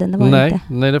järn i elden. Det var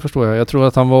nej, det förstår jag. Jag tror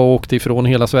att han var åkt ifrån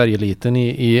hela Sverigeliten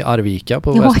i Arvika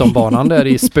på Västernbanan där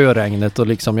i spöregnet och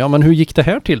liksom, men hur gick det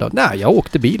här till då? Nej, jag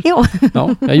åkte bil.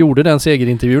 Ja, jag gjorde den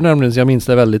segerintervjun nämligen så jag minns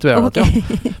det väldigt väl. Okay.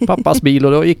 Pappas bil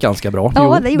och det gick ganska bra.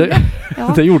 Ja, det gjorde det.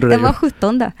 Ja, det gjorde det. Det var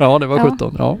 17 det. Ja, det var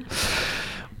 17, ja.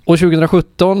 Och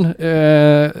 2017,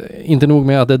 inte nog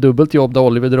med att det är dubbelt jobb där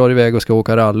Oliver drar iväg och ska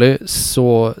åka rally,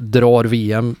 så drar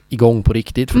VM igång på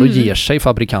riktigt. För då ger sig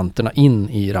fabrikanterna in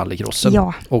i rallycrossen.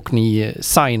 Ja. Och ni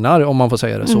signar, om man får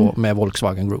säga det så, med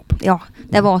Volkswagen Group. Ja,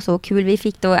 det var så kul. Vi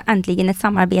fick då äntligen ett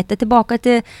samarbete tillbaka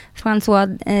till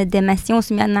François de Mession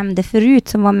som jag nämnde förut,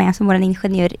 som var med som vår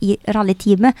ingenjör i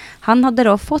rallyteamet. Han hade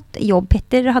då fått jobb.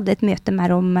 Petter hade ett möte med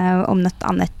dem om något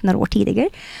annat några år tidigare.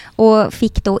 Och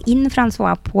fick då in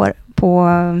François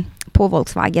på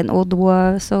Volkswagen och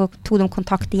då så tog de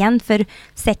kontakt igen för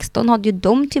 16 hade ju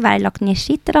de tyvärr lagt ner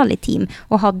sitt rallyteam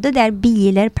och hade där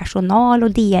bilar, personal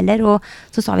och delar och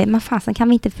så sa vi, men fasen kan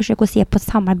vi inte försöka se på ett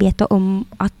samarbete om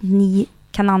att ni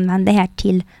kan använda det här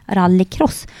till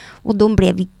rallycross och de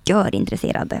blev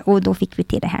intresserade och då fick vi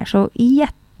till det här så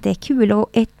jättekul och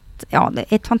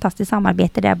ett fantastiskt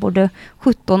samarbete där både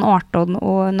 17, 18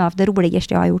 och något av det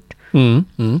roligaste jag har gjort.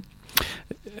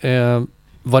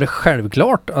 Var det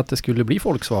självklart att det skulle bli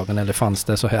Volkswagen eller fanns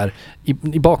det så här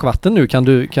i bakvatten nu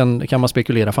kan man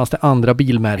spekulera, fanns det andra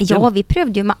bilmärken? Ja, vi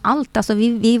prövade ju med allt. Alltså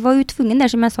vi var ju tvungna där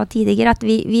som jag sa tidigare att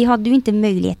vi hade ju inte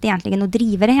möjlighet egentligen att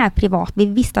driva det här privat. Vi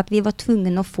visste att vi var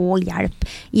tvungna att få hjälp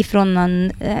ifrån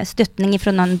en stöttning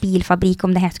ifrån en bilfabrik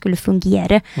om det här skulle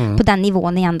fungera på den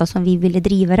nivån igen då som vi ville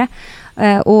driva det.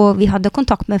 Och vi hade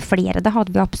kontakt med flera, det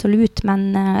hade vi absolut,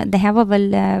 men det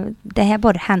här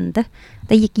bara hände.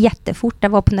 Det gick jättefort. Det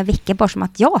var på några veckor bara som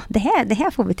att det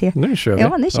här får vi till. Nu kör vi.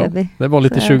 Ja, nu kör vi. Det var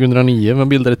lite 2009. Man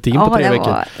bildade ett team på 3 veckor. Ja,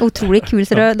 det var otroligt kul.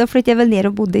 Så då flyttade jag väl ner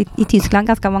och bodde i Tyskland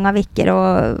ganska många veckor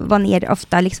och var ner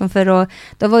ofta liksom för att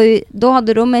då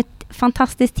hade de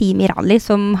fantastiskt team i rally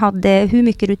som hade hur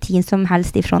mycket rutin som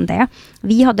helst ifrån det.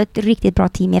 Vi hade ett riktigt bra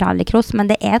team i rallycross, men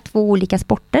det är 2 olika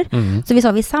sporter. Så vi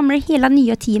sa, vi samlar hela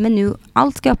nya teamet nu.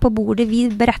 Allt ska upp på bordet. Vi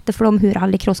berättar för dem hur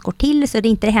rallycross går till, så det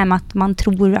är inte det här med att man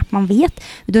tror att man vet.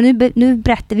 Utan nu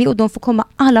berättar vi och de får komma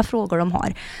alla frågor de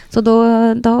har. Så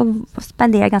då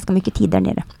spenderar jag ganska mycket tid där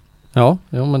nere. Ja,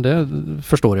 men det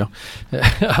förstår jag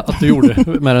att du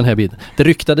gjorde med den här biten. Det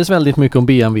ryktades väldigt mycket om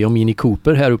BMW och Mini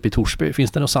Cooper här uppe i Torsby.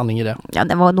 Finns det någon sanning i det? Ja,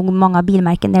 det var nog många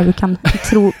bilmärken där du kan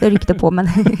tro rykte på, men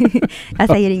jag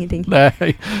säger ingenting.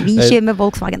 Nej. Vi kör med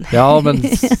Volkswagen. Ja, men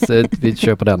vi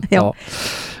kör på den. Ja.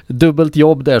 Dubbelt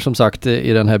jobb där som sagt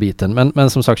i den här biten. Men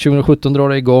som sagt, 2017 drar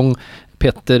det igång.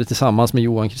 Petter tillsammans med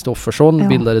Johan Kristoffersson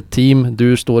bildar ett team.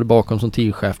 Du står bakom som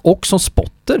teamchef och som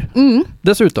spotter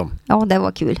dessutom. Ja, det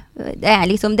var kul. Det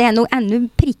är nog ännu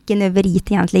pricken över i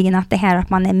egentligen, att det här att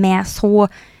man är med så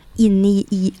inne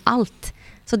i allt.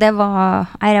 Så det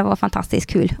var fantastiskt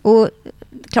kul. Och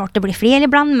klart det blir fler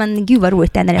ibland, men gud vad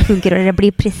roligt det är när det funkar och det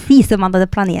blir precis som man hade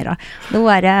planerat. Då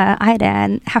är det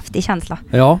en häftig känsla.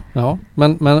 Ja.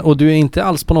 Men och du är inte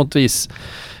alls på något vis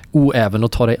oäven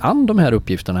att ta dig an de här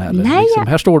uppgifterna heller. Nej,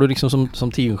 här står du liksom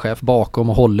som teamchef bakom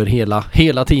och håller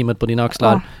hela teamet på dina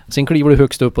axlar. Ja. Sen kliver du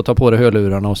högst upp och tar på dig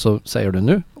hörlurarna och så säger du,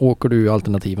 nu åker du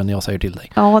alternativen när jag säger till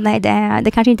dig. Ja, nej,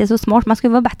 det kanske inte är så smart. Man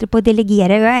skulle vara bättre på att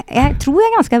delegera. Jag tror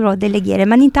jag är ganska bra att delegera,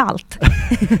 men inte allt.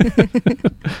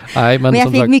 Nej, men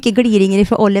jag fick mycket gliringar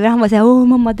från Oliver. Han var så här, åh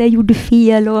mamma, det gjorde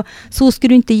fel och så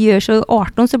skulle du inte göra. Så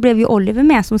 18 så blev ju Oliver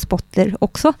med som spotter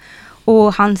också.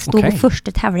 Och han stod på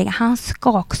första tävlingen. Han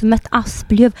skak som ett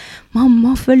asplöv.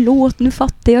 Mamma, förlåt, nu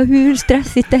fattar jag hur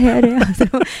stressigt det här är. Alltså,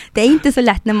 det är inte så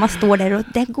lätt när man står där och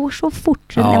det går så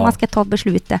fort när man ska ta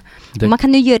beslutet. Man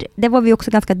kan ju det var vi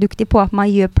också ganska duktiga på, att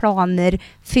man gör planer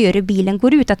före bilen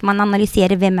går ut. Att man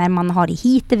analyserar vem är man har i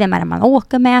hit, vem är man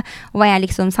åker med och vad är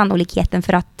liksom sannolikheten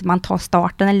för att man tar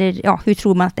starten, eller hur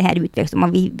tror man att det här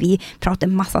utvecklas. Vi pratar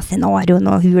massa scenarion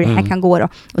och hur det här kan gå då.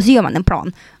 Och så gör man en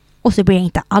plan. Och så blir det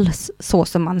inte alls så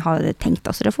som man har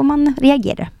tänkt. Så då får man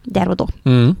reagera där och då.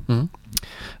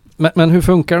 Men hur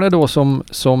funkar det då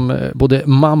som både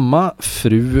mamma,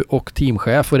 fru och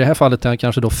teamchef? Och i det här fallet är han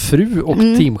kanske då fru och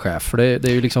teamchef. För det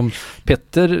är ju liksom,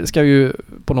 Petter ska ju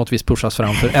på något vis pushas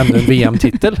fram för ännu en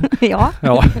VM-titel. Ja.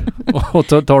 Och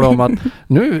tar de att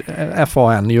nu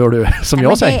FAN gör du som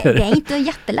jag säger. Det är inte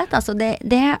jättelätt alltså. Det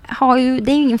är ju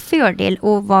ingen fördel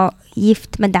att vara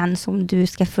gift med den som du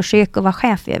ska försöka vara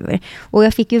chef över. Och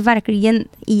jag fick ju verkligen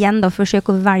igen då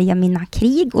försöka välja mina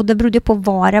krig, och det berodde på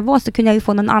vad det var, så kunde jag ju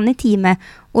få någon annan team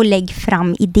och lägga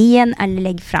fram idén eller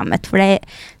lägga fram ett, för det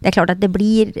är klart att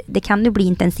det kan ju bli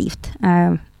intensivt.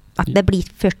 Att det blir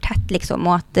för tätt liksom,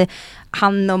 och att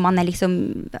om man är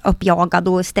liksom uppjagad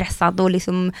och stressad och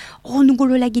liksom, nu går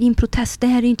du och lägger in protest, det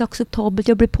här är inte acceptabelt,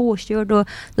 jag blir påkörd, och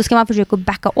då ska man försöka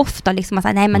backa off då, liksom, att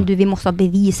säga, nej men du, vi måste ha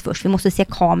bevis först, vi måste se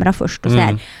kamera först och så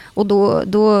här. Och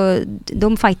då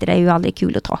de fighter är ju aldrig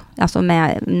kul att ta, alltså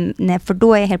för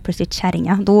då är jag helt plötsligt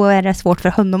kärringa, då är det svårt för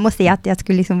honom att se att jag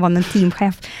skulle liksom vara en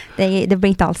teamchef. Det blir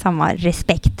inte alls samma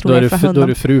respekt, tror jag, för honom. Då är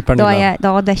du fru Pernilla.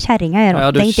 Då är kärringa jag då.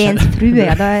 Ja, det är inte ens fru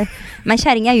jag. Men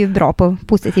kärringa är ju bra på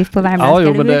positivt på värme.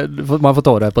 Ja, men man får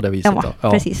ta det på det viset.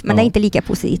 Ja, precis. Men det är inte lika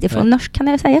positivt från norsk, kan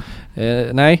jag säga.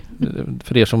 Nej,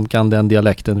 för er som kan den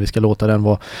dialekten, vi ska låta den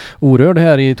vara orörd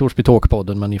här i Torsby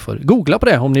Talk-podden, men ni får googla på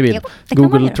det om ni vill.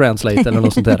 Google Translate eller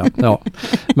något sånt där. Ja.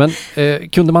 Men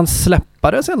kunde man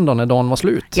släppa det sen då när dagen var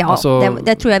slut? Ja, alltså,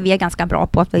 det tror jag vi är ganska bra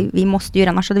på. Att vi måste ju,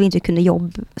 annars hade vi inte kunnat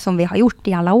jobba som vi har gjort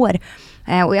i alla år.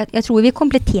 Och jag tror vi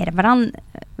kompletterar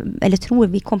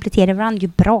varandra ju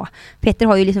bra. Peter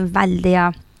har ju liksom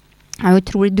han är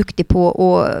otroligt duktig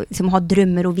på att liksom ha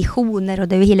drömmar och visioner, och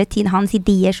det är hela tiden hans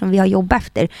idéer som vi har jobbat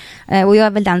efter. Och jag är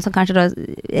väl den som kanske då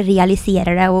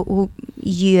realiserar det och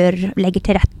lägger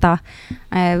till rätta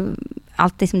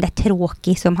allt det som det är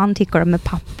tråkigt som han tycker om, med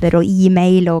papper och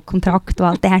e-mail och kontrakt och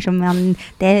allt det här som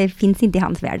det finns inte i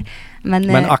hans värld.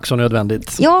 Men ack så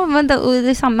nödvändigt. Ja, men det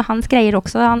är samma med hans grejer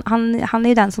också. Han är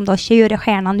ju den som då kör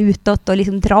stjärnan utåt och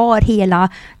liksom drar hela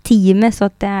teamet, så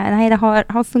att det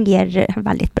har fungerat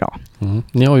väldigt bra.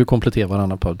 Ni har ju kompletterat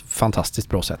varandra på ett fantastiskt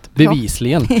bra sätt.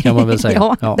 Bevisligen kan man väl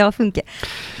säga. Ja, det har funkat.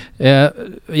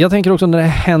 Jag tänker också när det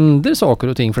händer saker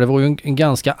och ting, för det var ju en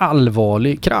ganska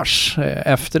allvarlig krasch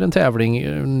efter en tävling.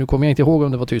 Nu kommer jag inte ihåg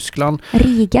om det var Tyskland.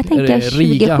 Riga tänker jag,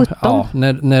 2017. Ja,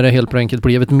 när det helt enkelt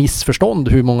blev ett missförstånd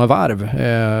hur många varv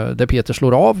där Peter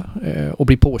slår av och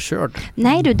blir påkörd.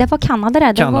 Nej du, det var Kanada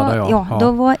där.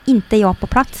 Då var inte jag på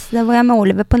plats. Det var jag med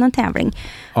Oliver på någon tävling.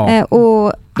 Ja.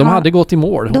 Och De hade gått i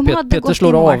mål. Petter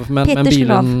slår av, men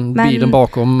bilen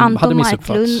bakom Anton hade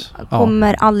missuppfattats.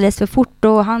 Kommer alldeles för fort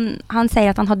och han säger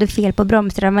att han hade fel på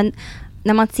bromsarna, men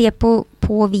när man ser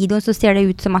på videon så ser det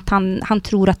ut som att han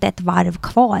tror att det är ett varv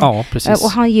kvar. Ja, precis.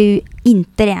 Och han gör ju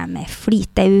inte det med flit.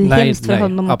 Det är ju hemskt för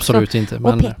honom absolut också. Inte.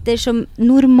 Men... Och Petter som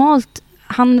normalt,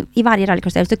 han i varje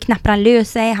rallycross så knappar han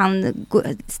lös sig. Han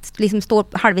liksom står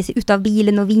halvvägs utav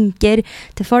bilen och vinkar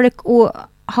till folk. Och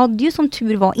hade ju som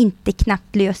tur var inte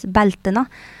knappt lös bältena.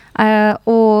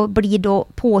 Och blir då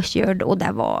påkörd och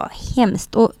det var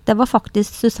hemskt. Och det var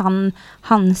faktiskt Susanne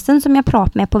Hansen som jag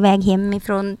pratade med på väg hem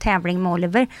ifrån tävling med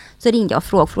Oliver. Så ringde jag och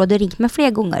frågade, för du ringt mig flera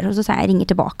gånger. Och så sa jag, ringer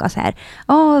tillbaka så här.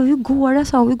 Hur går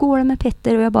det? Hur går det med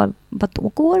Petter? Och jag bara, vad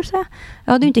då går? Så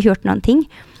jag hade ju inte hört någonting.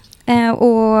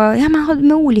 Och man hade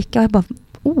med olycka. Jag bara,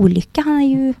 olycka,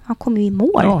 han kom ju i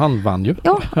mål. Ja, han vann ju.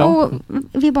 Ja, och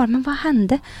vi bara, men vad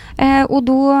hände? Och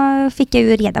då fick jag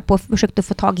ju reda på, försökte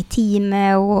få tag i team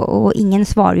och ingen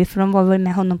svar ju, för de var väl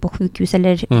med honom på sjukhus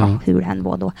eller hur det än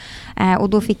var då. Och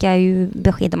då fick jag ju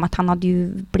besked om att han hade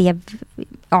ju blev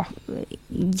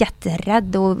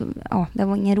jätterädd och det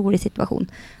var ingen rolig situation.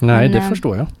 Nej, det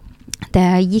förstår jag.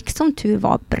 Det gick som tur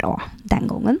var bra den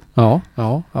gången. Ja,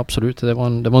 absolut. Det var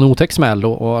en otäck smäll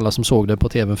och alla som såg det på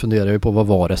tv funderade ju på vad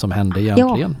var det som hände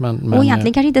egentligen. Ja, men och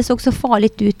egentligen kanske inte såg så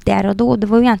farligt ut där och då. Det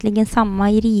var ju egentligen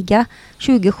samma i Riga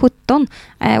 2017.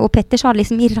 Och Petter sa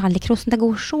liksom i rallycrossen, det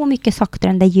går så mycket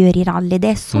saktare än det gör i rally. Det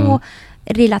är så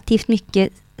relativt mycket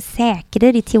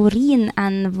säkrare i teorin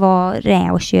än vad det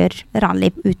är att köra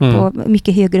rally ut på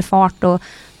mycket högre fart och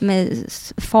med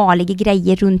farliga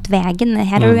grejer runt vägen.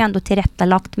 Här är det ju ändå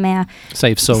tillrättalagt med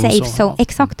safe zone.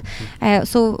 Exakt.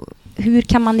 Så hur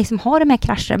kan man liksom ha de här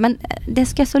krascher? Men det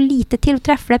ska så lite till att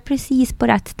träffa det precis på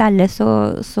rätt ställe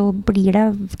så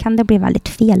kan det bli väldigt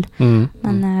fel.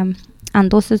 Men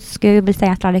ändå så ska jag väl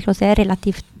säga att rallycross är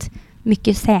relativt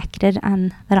mycket säkrare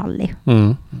än rally.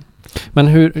 Men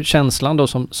hur känslan då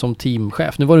som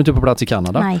teamchef? Nu var du inte på plats i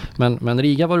Kanada. Nej. Men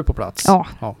Riga var du på plats. Ja.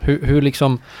 Hur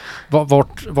liksom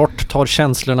vart tar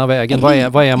känslorna vägen?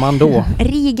 Vad är man då?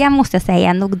 Riga måste jag säga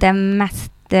är nog det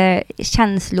mest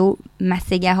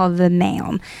känslomässiga jag har varit med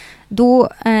om. Då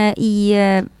i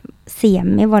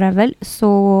semi var det väl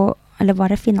så, eller var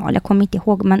det final? Jag kommer inte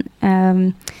ihåg,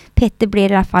 men Petter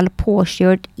blev i alla fall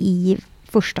påkörd i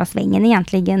första svängen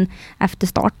egentligen efter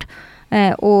start.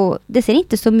 Och det ser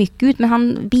inte så mycket ut,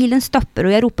 men bilen stoppar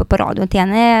och jag ropar på radion till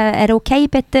henne, är det okej,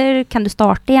 Petter? Kan du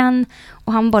starta igen?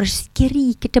 Och han bara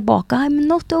skriker tillbaka, I'm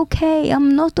not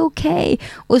okay.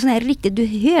 Och så här riktigt, du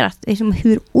hör liksom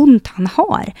hur ont han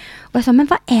har. Och jag sa, men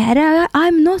vad är det?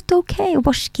 I'm not okay. Och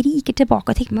bara skriker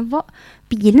tillbaka och tänker, men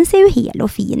bilen ser ju hel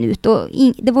och fin ut. Och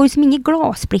det var ju som inga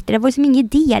glassplitter, det var ju som inga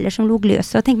delar som låg lös.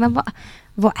 Så jag tänkte, men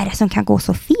vad är det som kan gå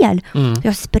så fel?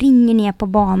 Jag springer ner på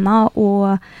banan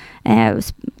och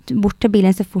bort till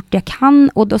bilen så fort jag kan.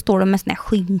 Och då står de med sån här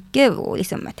skynke och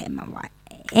liksom, jag tänkte, men vad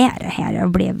är det här? Jag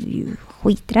blev ju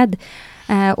skiträdd.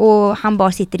 Och han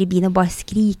bara sitter i bilen och bara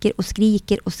skriker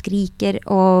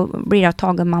och blir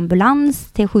tagen med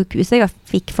ambulans till sjukhuset. Jag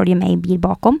fick följa med i bil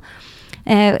bakom.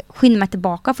 Skynda mig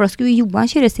tillbaka, för då skulle Johan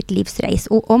köra sitt livsrace.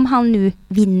 Och om han nu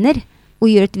vinner och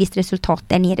gör ett visst resultat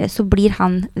där nere så blir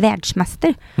han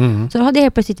världsmästare. Så då hade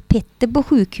jag plötsligt Petter på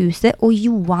sjukhuset och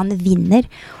Johan vinner.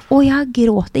 Och jag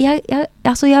gråter.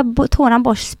 Tårarna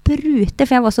bara sprutar,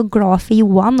 för jag var så glad för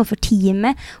Johan och för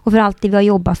teamet och för allt det vi har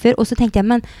jobbat för. Och så tänkte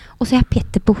jag, och så är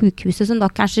Petter på sjukhuset som då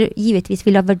kanske givetvis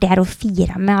vill vara där och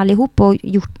fira med allihop, och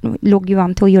låg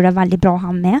Johan till att göra väldigt bra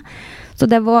han med. Så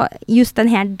det var just den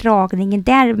här dragningen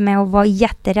där med att vara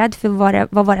jätterädd för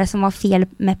vad var det som var fel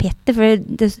med Petter, för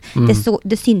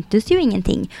det syntes ju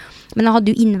ingenting. Men han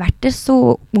hade ju invärtes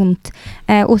så ont.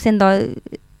 Och sen då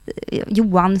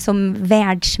Johan som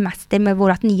världsmästare med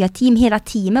vårt nya team. Hela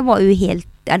teamet var ju helt,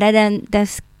 det är den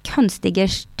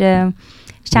konstigaste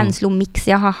känslomix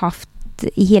jag har haft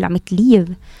i hela mitt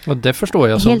liv. Och det förstår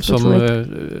jag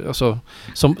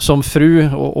som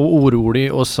fru och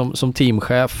orolig och som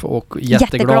teamchef och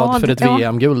jätteglad för ett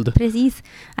VM-guld. Precis.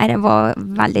 Nej, det var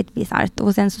väldigt bisarrt.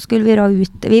 Och sen så skulle vi då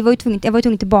ut. Jag var ju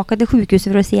tvungen tillbaka till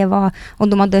sjukhuset för att se om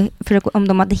de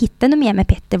hade hittat något mer med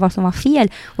Petter, vad som var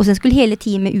fel. Och sen skulle hela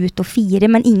teamet ut och fira,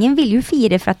 men ingen ville ju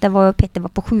fira för att Petter var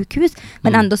på sjukhus.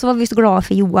 Men ändå så var vi så glada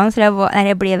för Johan, så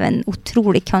det blev en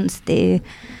otroligt konstig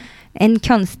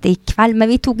kväll, men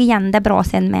vi tog igen det bra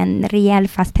sen med en rejäl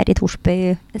fest här i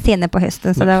Torsby senare på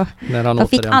hösten, så då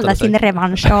fick alla sin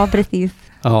revansch. Ja, precis.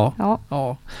 Ja,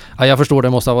 jag förstår, det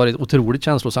måste ha varit otroligt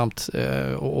känslosamt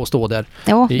att stå där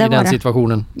i den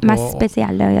situationen. Mest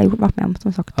speciella jag varit med om,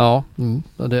 som sagt. Ja,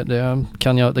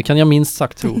 det kan jag minst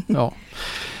sagt tro. Ja.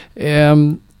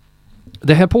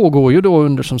 Det här pågår ju då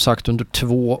under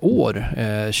 2 år,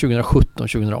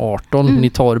 2017-2018. Ni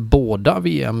tar båda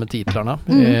VM-titlarna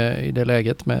i det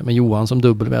läget med Johan som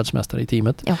dubbelvärldsmästare i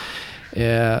teamet. Ja.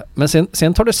 Men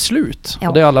sen tar det slut. Ja.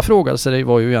 Och det alla frågade sig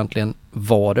var ju egentligen,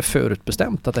 var det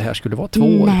förutbestämt att det här skulle vara 2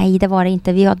 år? Nej, det var det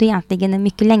inte. Vi hade egentligen en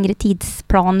mycket längre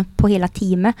tidsplan på hela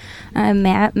teamet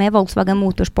med Volkswagen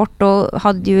Motorsport och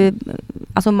hade ju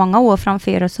alltså många år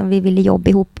framför oss som vi ville jobba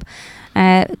ihop.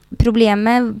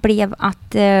 Problemet blev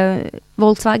att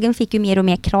Volkswagen fick ju mer och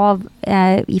mer krav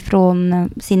ifrån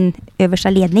sin översta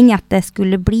ledning att det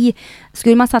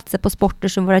skulle man satsa på sporter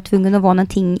som var tvungen att vara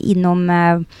någonting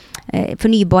inom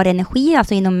förnybar energi,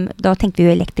 alltså då tänkte vi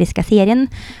ju elektriska serien,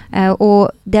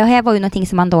 och det här var ju någonting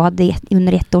som man då hade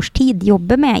under 1 års tid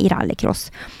jobbat med i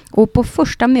rallycross. Och på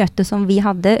första mötet som vi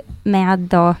hade med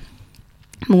då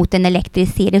mot en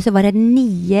elektrisk serie så var det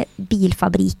 9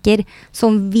 bilfabriker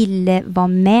som ville vara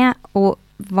med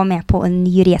på en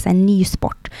ny resa, en ny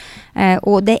sport.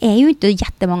 Och det är ju inte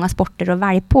jättemånga sporter att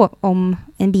välja på om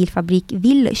en bilfabrik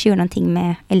vill köra någonting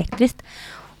med elektriskt.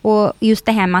 Och just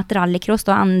det här med att rallycross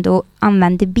då ändå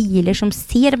använder bilar som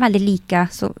ser väldigt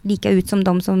lika ut som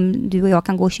de som du och jag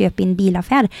kan gå och köpa i en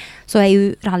bilaffär, så är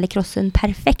ju rallycrossen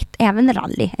perfekt. Även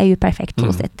rally är ju perfekt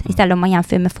så sätt. Istället om man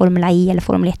jämför med Formel E eller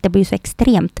Formel 1, det blir ju så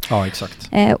extremt. Ja, exakt.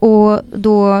 Och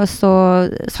då så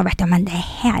vet jag, men det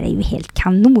här är ju helt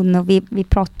kanon. Och vi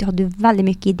hade väldigt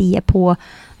mycket idéer på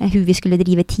hur vi skulle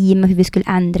driva team och hur vi skulle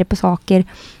ändra på saker.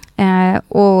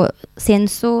 Och sen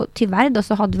så tyvärr då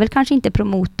så hade väl kanske inte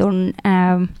promotorn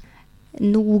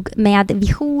nog med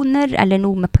visioner eller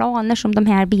nog med planer som de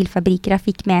här bilfabrikerna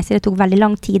fick med sig. Det tog väldigt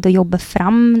lång tid att jobba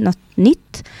fram något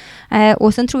nytt.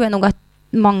 Och sen tror jag nog att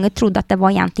många trodde att det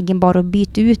var egentligen bara att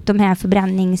byta ut de här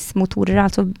förbränningsmotorerna,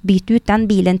 alltså byta ut den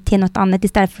bilen till något annat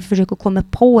istället för att försöka komma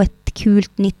på ett kul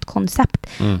nytt koncept.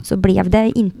 Så blev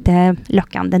det inte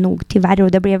lockande nog tyvärr,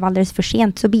 och det blev alldeles för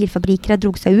sent, så bilfabrikerna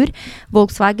drog sig ur.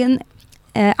 Volkswagen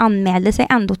anmälde sig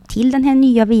ändå till den här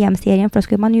nya VM-serien, för då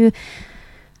skulle man ju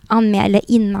anmäla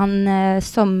innan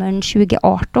sommaren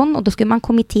 2018, och då skulle man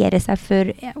kommittera sig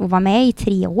för att vara med i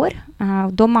 3 år.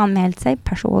 De anmälde sig,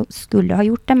 person skulle ha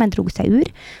gjort det men drog sig ur.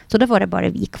 Så då var det bara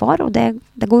vi kvar, och det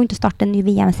går ju inte att starta en ny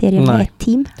VM-serie med ett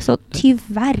team. Så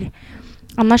tyvärr.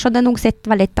 Annars hade det nog sett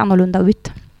väldigt annorlunda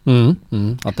ut.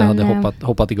 Att det hade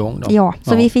hoppat igång då. Ja,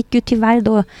 så vi fick ju tyvärr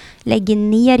då lägga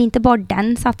ner inte bara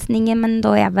den satsningen men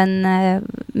då även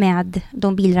med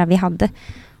de bilar vi hade.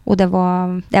 Och det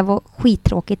var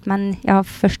skittråkigt, men jag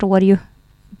förstår ju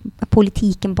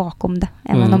politiken bakom det.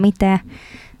 Även om inte,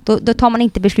 då tar man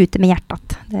inte beslutet med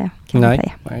hjärtat. Det kan man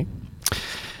säga. Nej.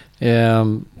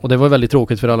 Och det var väldigt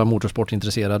tråkigt för alla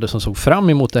motorsportintresserade som såg fram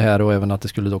emot det här, och även att det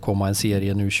skulle då komma en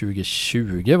serie nu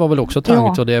 2020 var väl också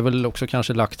tankt, och det är väl också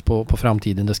kanske lagt på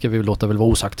framtiden. Det ska vi väl låta väl vara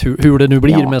osagt hur det nu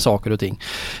blir med saker och ting.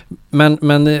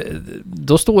 Men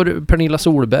då står Pernilla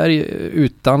Solberg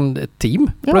utan ett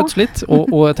team plötsligt,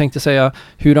 och jag tänkte säga,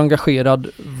 hur engagerad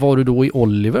var du då i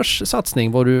Olivers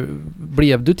satsning?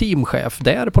 Blev du teamchef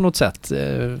där på något sätt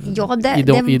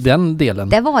i den delen?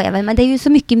 Det var jag väl, men det är ju så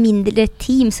mycket mindre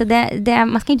team, så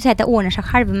man ska inte säga att det ordnar sig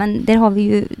själv, men där har vi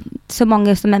ju så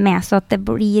många som är med, så att det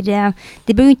blir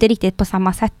ju inte riktigt på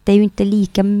samma sätt. Det är ju inte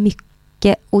lika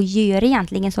mycket att göra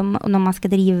egentligen som när man ska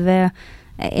driva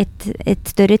ett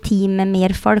större team med mer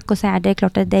folk och så här. Det är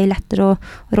klart att det är lättare att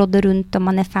rodda runt om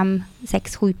man är 5,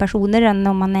 6, 7 personer än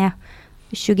om man är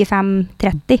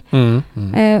 25-30.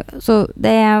 Så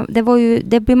det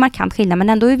blir markant skillnad, men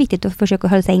ändå är det viktigt att försöka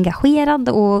hålla sig engagerad,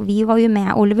 och vi var ju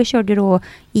med. Oliver körde då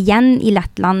igen i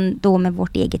Lettland då med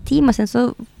vårt eget team, och sen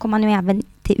så kom han ju även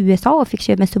till USA och fick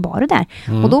köra med Subaru där.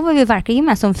 Och då var vi verkligen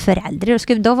med som föräldrar, och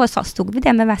stod vi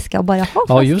där med väska och bara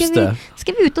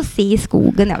ska vi ut och se i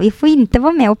skogen? Ja, vi får inte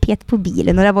vara med och peta på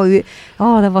bilen, och det var ju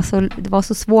det var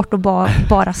så svårt att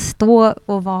bara stå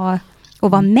och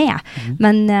vara med.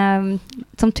 Men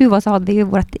som tur var så hade vi ju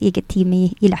vårt eget team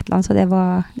i Lettland, så det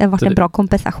var en bra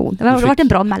kompensation. Det har varit en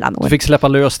bra mellanår. Du fick släppa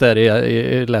lös där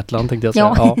i Lettland, tänkte jag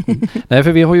säga. Ja. Nej,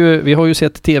 för vi har ju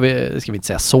sett tv, ska vi inte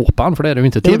säga såpan, för det är det ju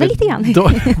inte, tv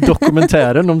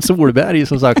dokumentären om Solberg,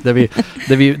 som sagt,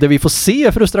 där vi får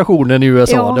se frustrationen i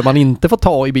USA, där man inte får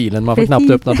ta i bilen, man får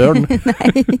knappt öppna dörren.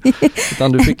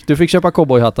 Utan du fick köpa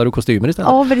cowboyhattar och kostymer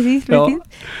istället. Ja, precis.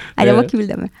 Nej, det var kul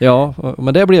det med. Ja,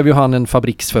 men det blev ju han en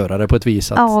fabriksförare på ett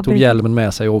vis, att tog hjälmen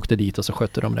med sig och åkte dit, och så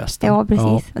skötte de resten. Ja, precis.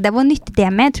 Ja. Och det var nyttigt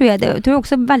det med, tror jag. Det tror jag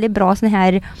också väldigt bra sån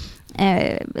här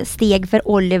steg för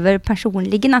Oliver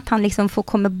personligen, att han liksom får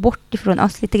komma bort ifrån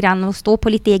oss lite grann och stå på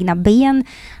lite egna ben.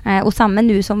 Och samma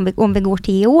nu som om vi går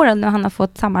 10 år, när han har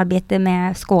fått samarbete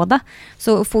med Skoda,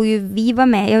 så får ju vi vara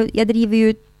med. Jag driver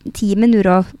ju teamet nu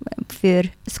då för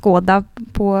skåda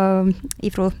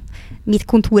ifrån mitt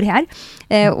kontor här.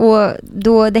 Och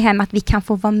då det här med att vi kan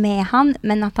få vara med han,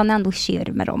 men att han ändå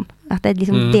kör med dem. Att det är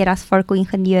liksom deras folk och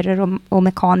ingenjörer och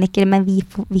mekaniker, men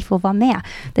vi får vara med.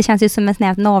 Det känns ju som en sån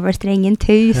här navelsträngen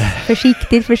tös.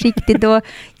 Försiktigt då,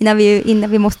 innan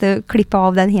vi måste klippa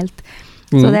av den helt.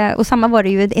 Så och samma var det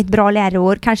ju ett bra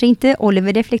läroår. Kanske inte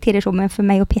Oliver reflekterar så, men för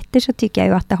mig och Petter så tycker jag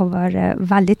ju att det har varit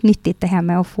väldigt nyttigt det här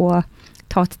med att få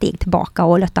ta ett steg tillbaka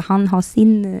och låta han ha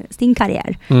sin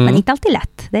karriär. Men inte alltid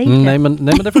lätt. Det är inte. Nej, men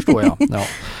det förstår jag. Ja.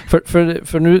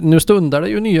 För nu stundar det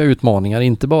ju nya utmaningar.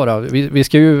 Inte bara, vi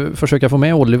ska ju försöka få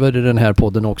med Oliver i den här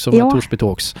podden också med Torsby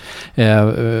Talks.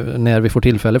 När vi får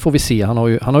tillfälle får vi se. Han har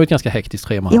ju ett ganska hektiskt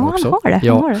schema också. Han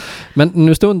har det. Men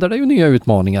nu stundar det ju nya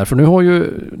utmaningar. För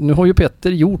nu har ju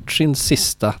Petter gjort sin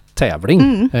sista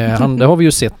tävling. Det har vi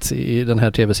ju sett i den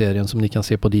här tv-serien som ni kan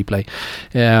se på Dplay.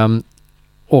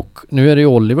 Och nu är det ju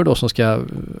Oliver då som ska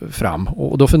fram.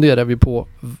 Och då funderar vi på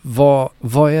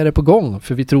vad är det på gång?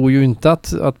 För vi tror ju inte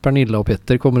att Pernilla och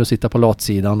Petter kommer att sitta på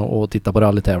latsidan och titta på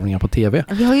rallytävlingar på tv.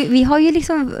 Vi har ju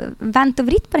liksom vänt och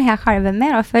vritt på det här själva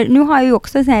med då, för nu har jag ju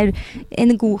också så här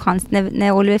en god chans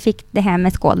när Oliver fick det här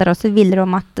med skådar och så ville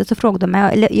de att, så frågade de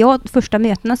mig, eller första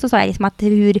mötena så sa jag liksom att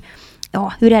hur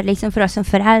är det liksom för oss som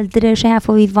föräldrar så här,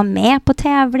 får vi vara med på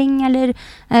tävling eller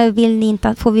vill ni inte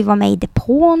att får vi vara med i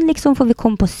depån liksom, får vi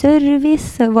komma på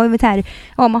service, vad vet här.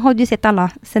 Ja, man hade ju sett alla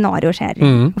scenarier så här,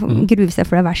 gruvsa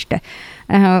för det värsta.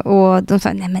 Och de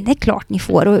sa, nej men det är klart ni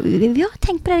får, och vi har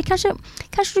tänkt på det, kanske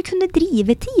du kunde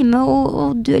driva team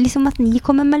och du, liksom att ni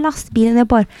kommer med lastbilen och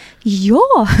bara,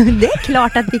 ja, det är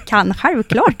klart att vi kan,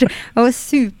 självklart. Jag var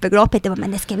superglad, Peter,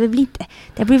 men det ska väl inte,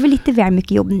 det blir väl lite väl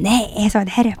mycket jobb. Nej, så det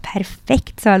här är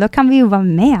perfekt, så då kan vi ju vara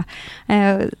med.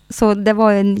 Så det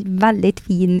var en väldigt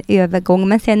fin övergång,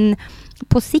 men sen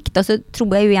på sikt då, så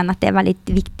tror jag ju igen att det är väldigt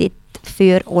viktigt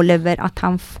för Oliver att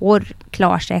han får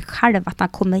klara sig själv, att han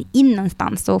kommer in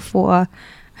någonstans och får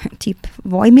typ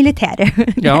vara i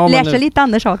militären. Ja, lära sig lite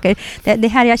andra saker. Det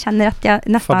här jag känner att jag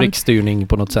nästan... Fabriksstyrning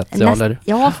på något sätt.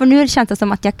 Ja, för nu känns det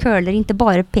som att jag curlar inte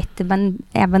bara Petter men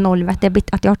även Oliver,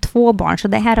 att jag har 2 barn. Så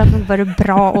det här har nog varit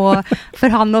bra och för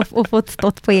han att få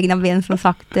stått på egna ben som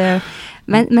sagt.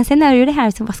 Men sen är det ju det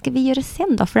här, så vad ska vi göra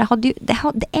sen då? För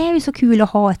det är ju så kul att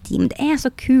ha ett team. Det är så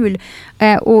kul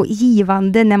och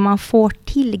givande när man får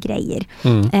till grejer.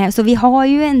 Så vi har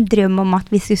ju en dröm om att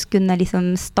vi ska kunna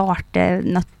liksom starta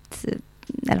något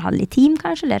rallyteam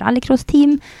kanske, eller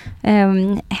rallycross-team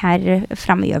här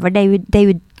framöver. Det är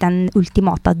ju den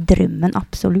ultimata drömmen,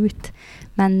 absolut.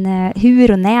 Men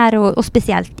hur och när och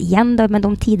speciellt igen då, med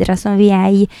de tider som vi är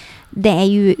i, det är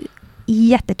ju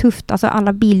jättetufft. Alltså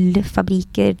alla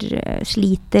bilfabriker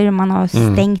sliter, man har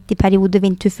stängt i perioder, vet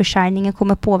inte hur försäljningen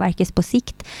kommer påverkas på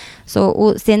sikt.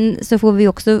 Och sen så får vi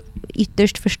också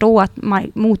ytterst förstå att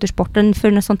motorsporten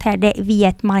för något sånt här, vi är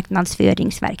ett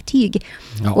marknadsföringsverktyg.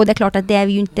 Ja. Och det är klart att det är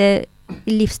ju inte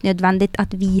livsnödvändigt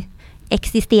att vi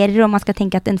existerar om man ska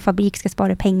tänka att en fabrik ska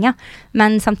spara pengar.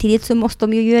 Men samtidigt så måste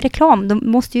de ju göra reklam. De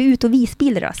måste ju ut och visa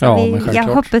bilar. Så jag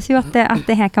hoppas ju att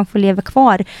det här kan få leva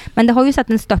kvar. Men det har ju satt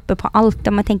en stopp på allt.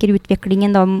 Om man tänker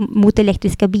utvecklingen då, mot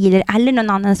elektriska bilar eller någon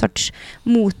annan sorts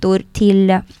motor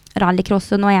till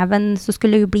rallycrossen, och även så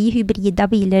skulle det ju bli hybrida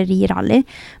bilar i rally.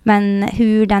 Men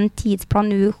hur den tidsplan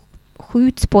nu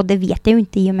skjuts på, det vet jag ju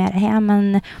inte i och med det här,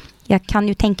 men jag kan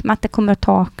ju tänka mig att det kommer att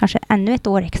ta kanske ännu ett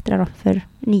år extra då för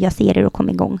nya serier att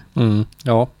komma igång.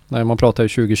 Ja, man pratar ju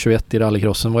 2021 i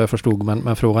rallycrossen vad jag förstod,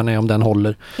 men frågan är om den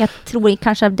håller. Jag tror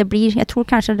kanske det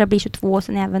blir 22 och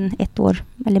sen även ett år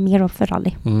eller mer för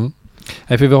rally.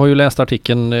 Nej, för vi har ju läst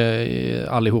artikeln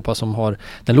allihopa som har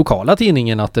den lokala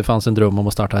tidningen att det fanns en dröm om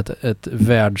att starta ett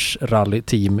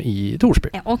världsrallyteam i Torsby.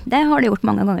 Ja, det har det gjort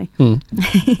många gånger.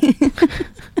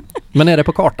 Men är det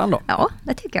på kartan då? Ja,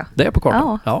 det tycker jag. Det är på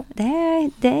kartan? Ja.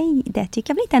 Det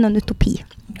tycker jag väl inte är någon utopi.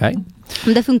 Nej.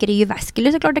 Om det funkar i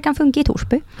Jyväskylä så klart det kan funka i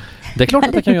Torsby. Det är klart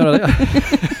att det kan göra det.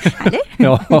 Eller?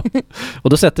 Ja. Och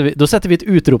då sätter vi ett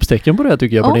utropstecken på det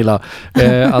tycker jag, Pernilla.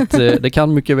 Att det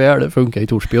kan mycket väl funka i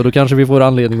Torsby. Och då kanske vi får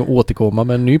anledning att återkomma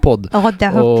med en ny podd. Ja, det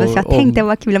hoppas jag. Tänkte det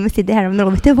var kul om vi sitter här om några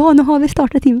år. Nu har vi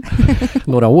startat team.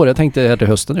 Några år, jag tänkte här till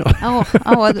hösten. Ja,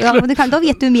 då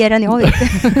vet du mer än jag vet.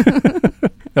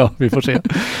 Ja, vi får se.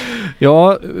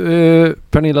 Ja,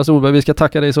 Pernilla Solberg, vi ska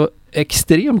tacka dig så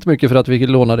extremt mycket för att vi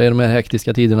lånar dig de här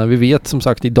hektiska tiderna. Vi vet som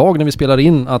sagt idag när vi spelar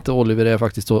in att Oliver är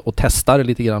faktiskt och testar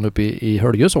lite grann uppe i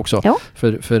Höljes också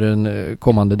för en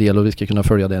kommande del och vi ska kunna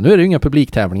följa det. Nu är det ju inga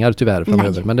publiktävlingar tyvärr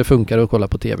framöver, men det funkar att kolla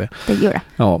på tv. Det gör det.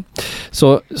 Ja.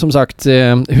 Så som sagt,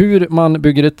 hur man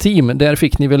bygger ett team, där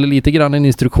fick ni väl lite grann en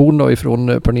instruktion då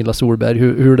ifrån Pernilla Solberg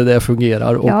hur det där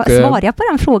fungerar. Och, svarade jag på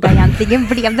den frågan egentligen?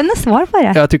 Blev det något svar på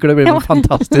det? Jag tycker det blev ett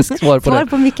fantastiskt svar på det. Svar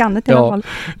på mycket annat i alla fall.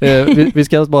 Vi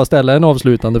ska bara ställa en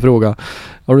avslutande fråga.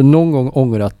 Har du någon gång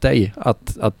ångrat dig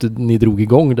att ni drog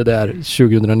igång det där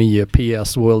 2009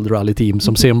 PS World Rally Team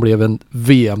som sen blev en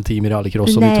VM-team i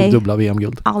rallycross och ni tog dubbla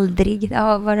VM-guld? Aldrig. Det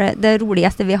har varit det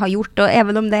roligaste vi har gjort och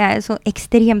även om det är så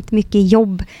extremt mycket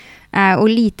jobb och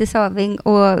lite söving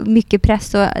och mycket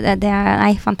press och det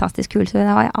är fantastiskt kul så det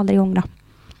har jag aldrig ångrat.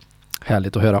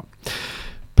 Härligt att höra.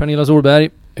 Pernilla Solberg,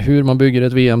 hur man bygger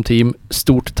ett VM-team.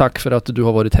 Stort tack för att du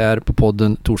har varit här på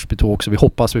podden Torsby Talk så vi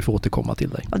hoppas vi får återkomma till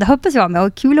dig. Och det hoppas jag med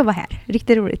och kul att vara här.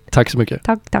 Riktigt roligt. Tack så mycket.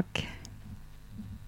 Tack.